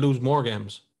think they'll lose more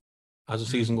games as the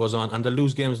season goes on, and they'll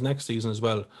lose games next season as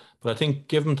well. But I think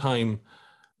give him time.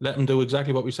 Let them do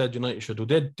exactly what we said United should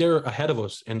do. They're ahead of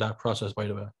us in that process, by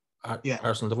the way.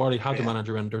 Arsenal, they've already had the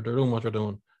manager in. They're doing what they're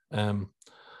doing. I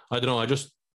don't know. I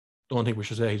just don't think we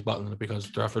should say he's battling it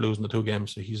because they're after losing the 2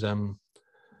 games. So he's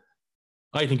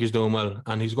I think he's doing well,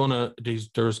 and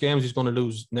there's games he's going to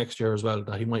lose next year as well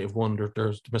that he might have won.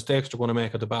 There's mistakes they're going to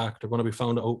make at the back. They're going to be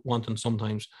found out wanting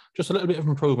sometimes. Just a little bit of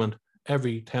improvement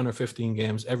every 10 or 15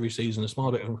 games every season. A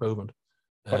small bit of improvement.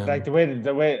 But like the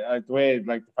way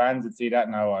like the fans would see that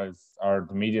now, or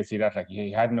the media see that, like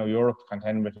he had no Europe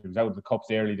contend with. He was out of the cups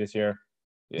early this year.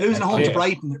 Losing home to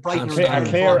Brighton.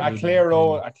 A clear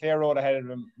road ahead of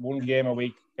him. 1 game a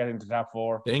week, get into the top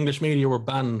 4. The English media were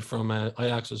banned from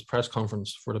Ajax's press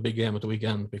conference for the big game at the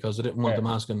weekend because they didn't want them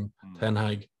asking Ten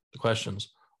Hag the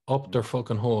questions up their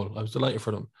fucking hole. I was delighted for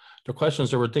them. Their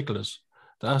questions are ridiculous.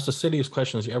 They ask the silliest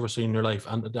questions you ever seen in your life,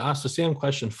 and they ask the same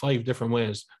question 5 different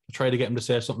ways to try to get him to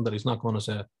say something that he's not going to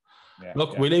say.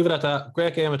 We leave it at that.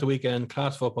 Great game at the weekend,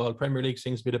 class football. Premier League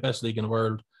seems to be the best league in the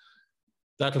world.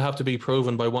 That'll have to be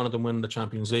proven by one of them winning the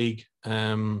Champions League.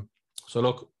 So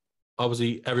look,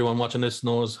 obviously everyone watching this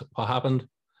knows what happened.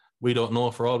 We don't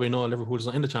know. For all we know, Liverpool's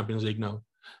not in the Champions League now.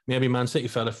 Maybe Man City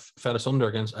fell asunder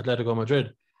against Atletico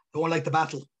Madrid. Don't like the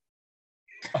battle.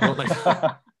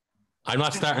 I'm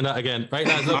not starting that again. Right,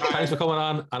 lads, look, thanks for coming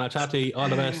on, and I'll chat to you. All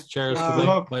the best. Cheers.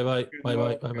 Bye-bye. Bye-bye.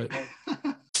 Bye-bye. Bye-bye.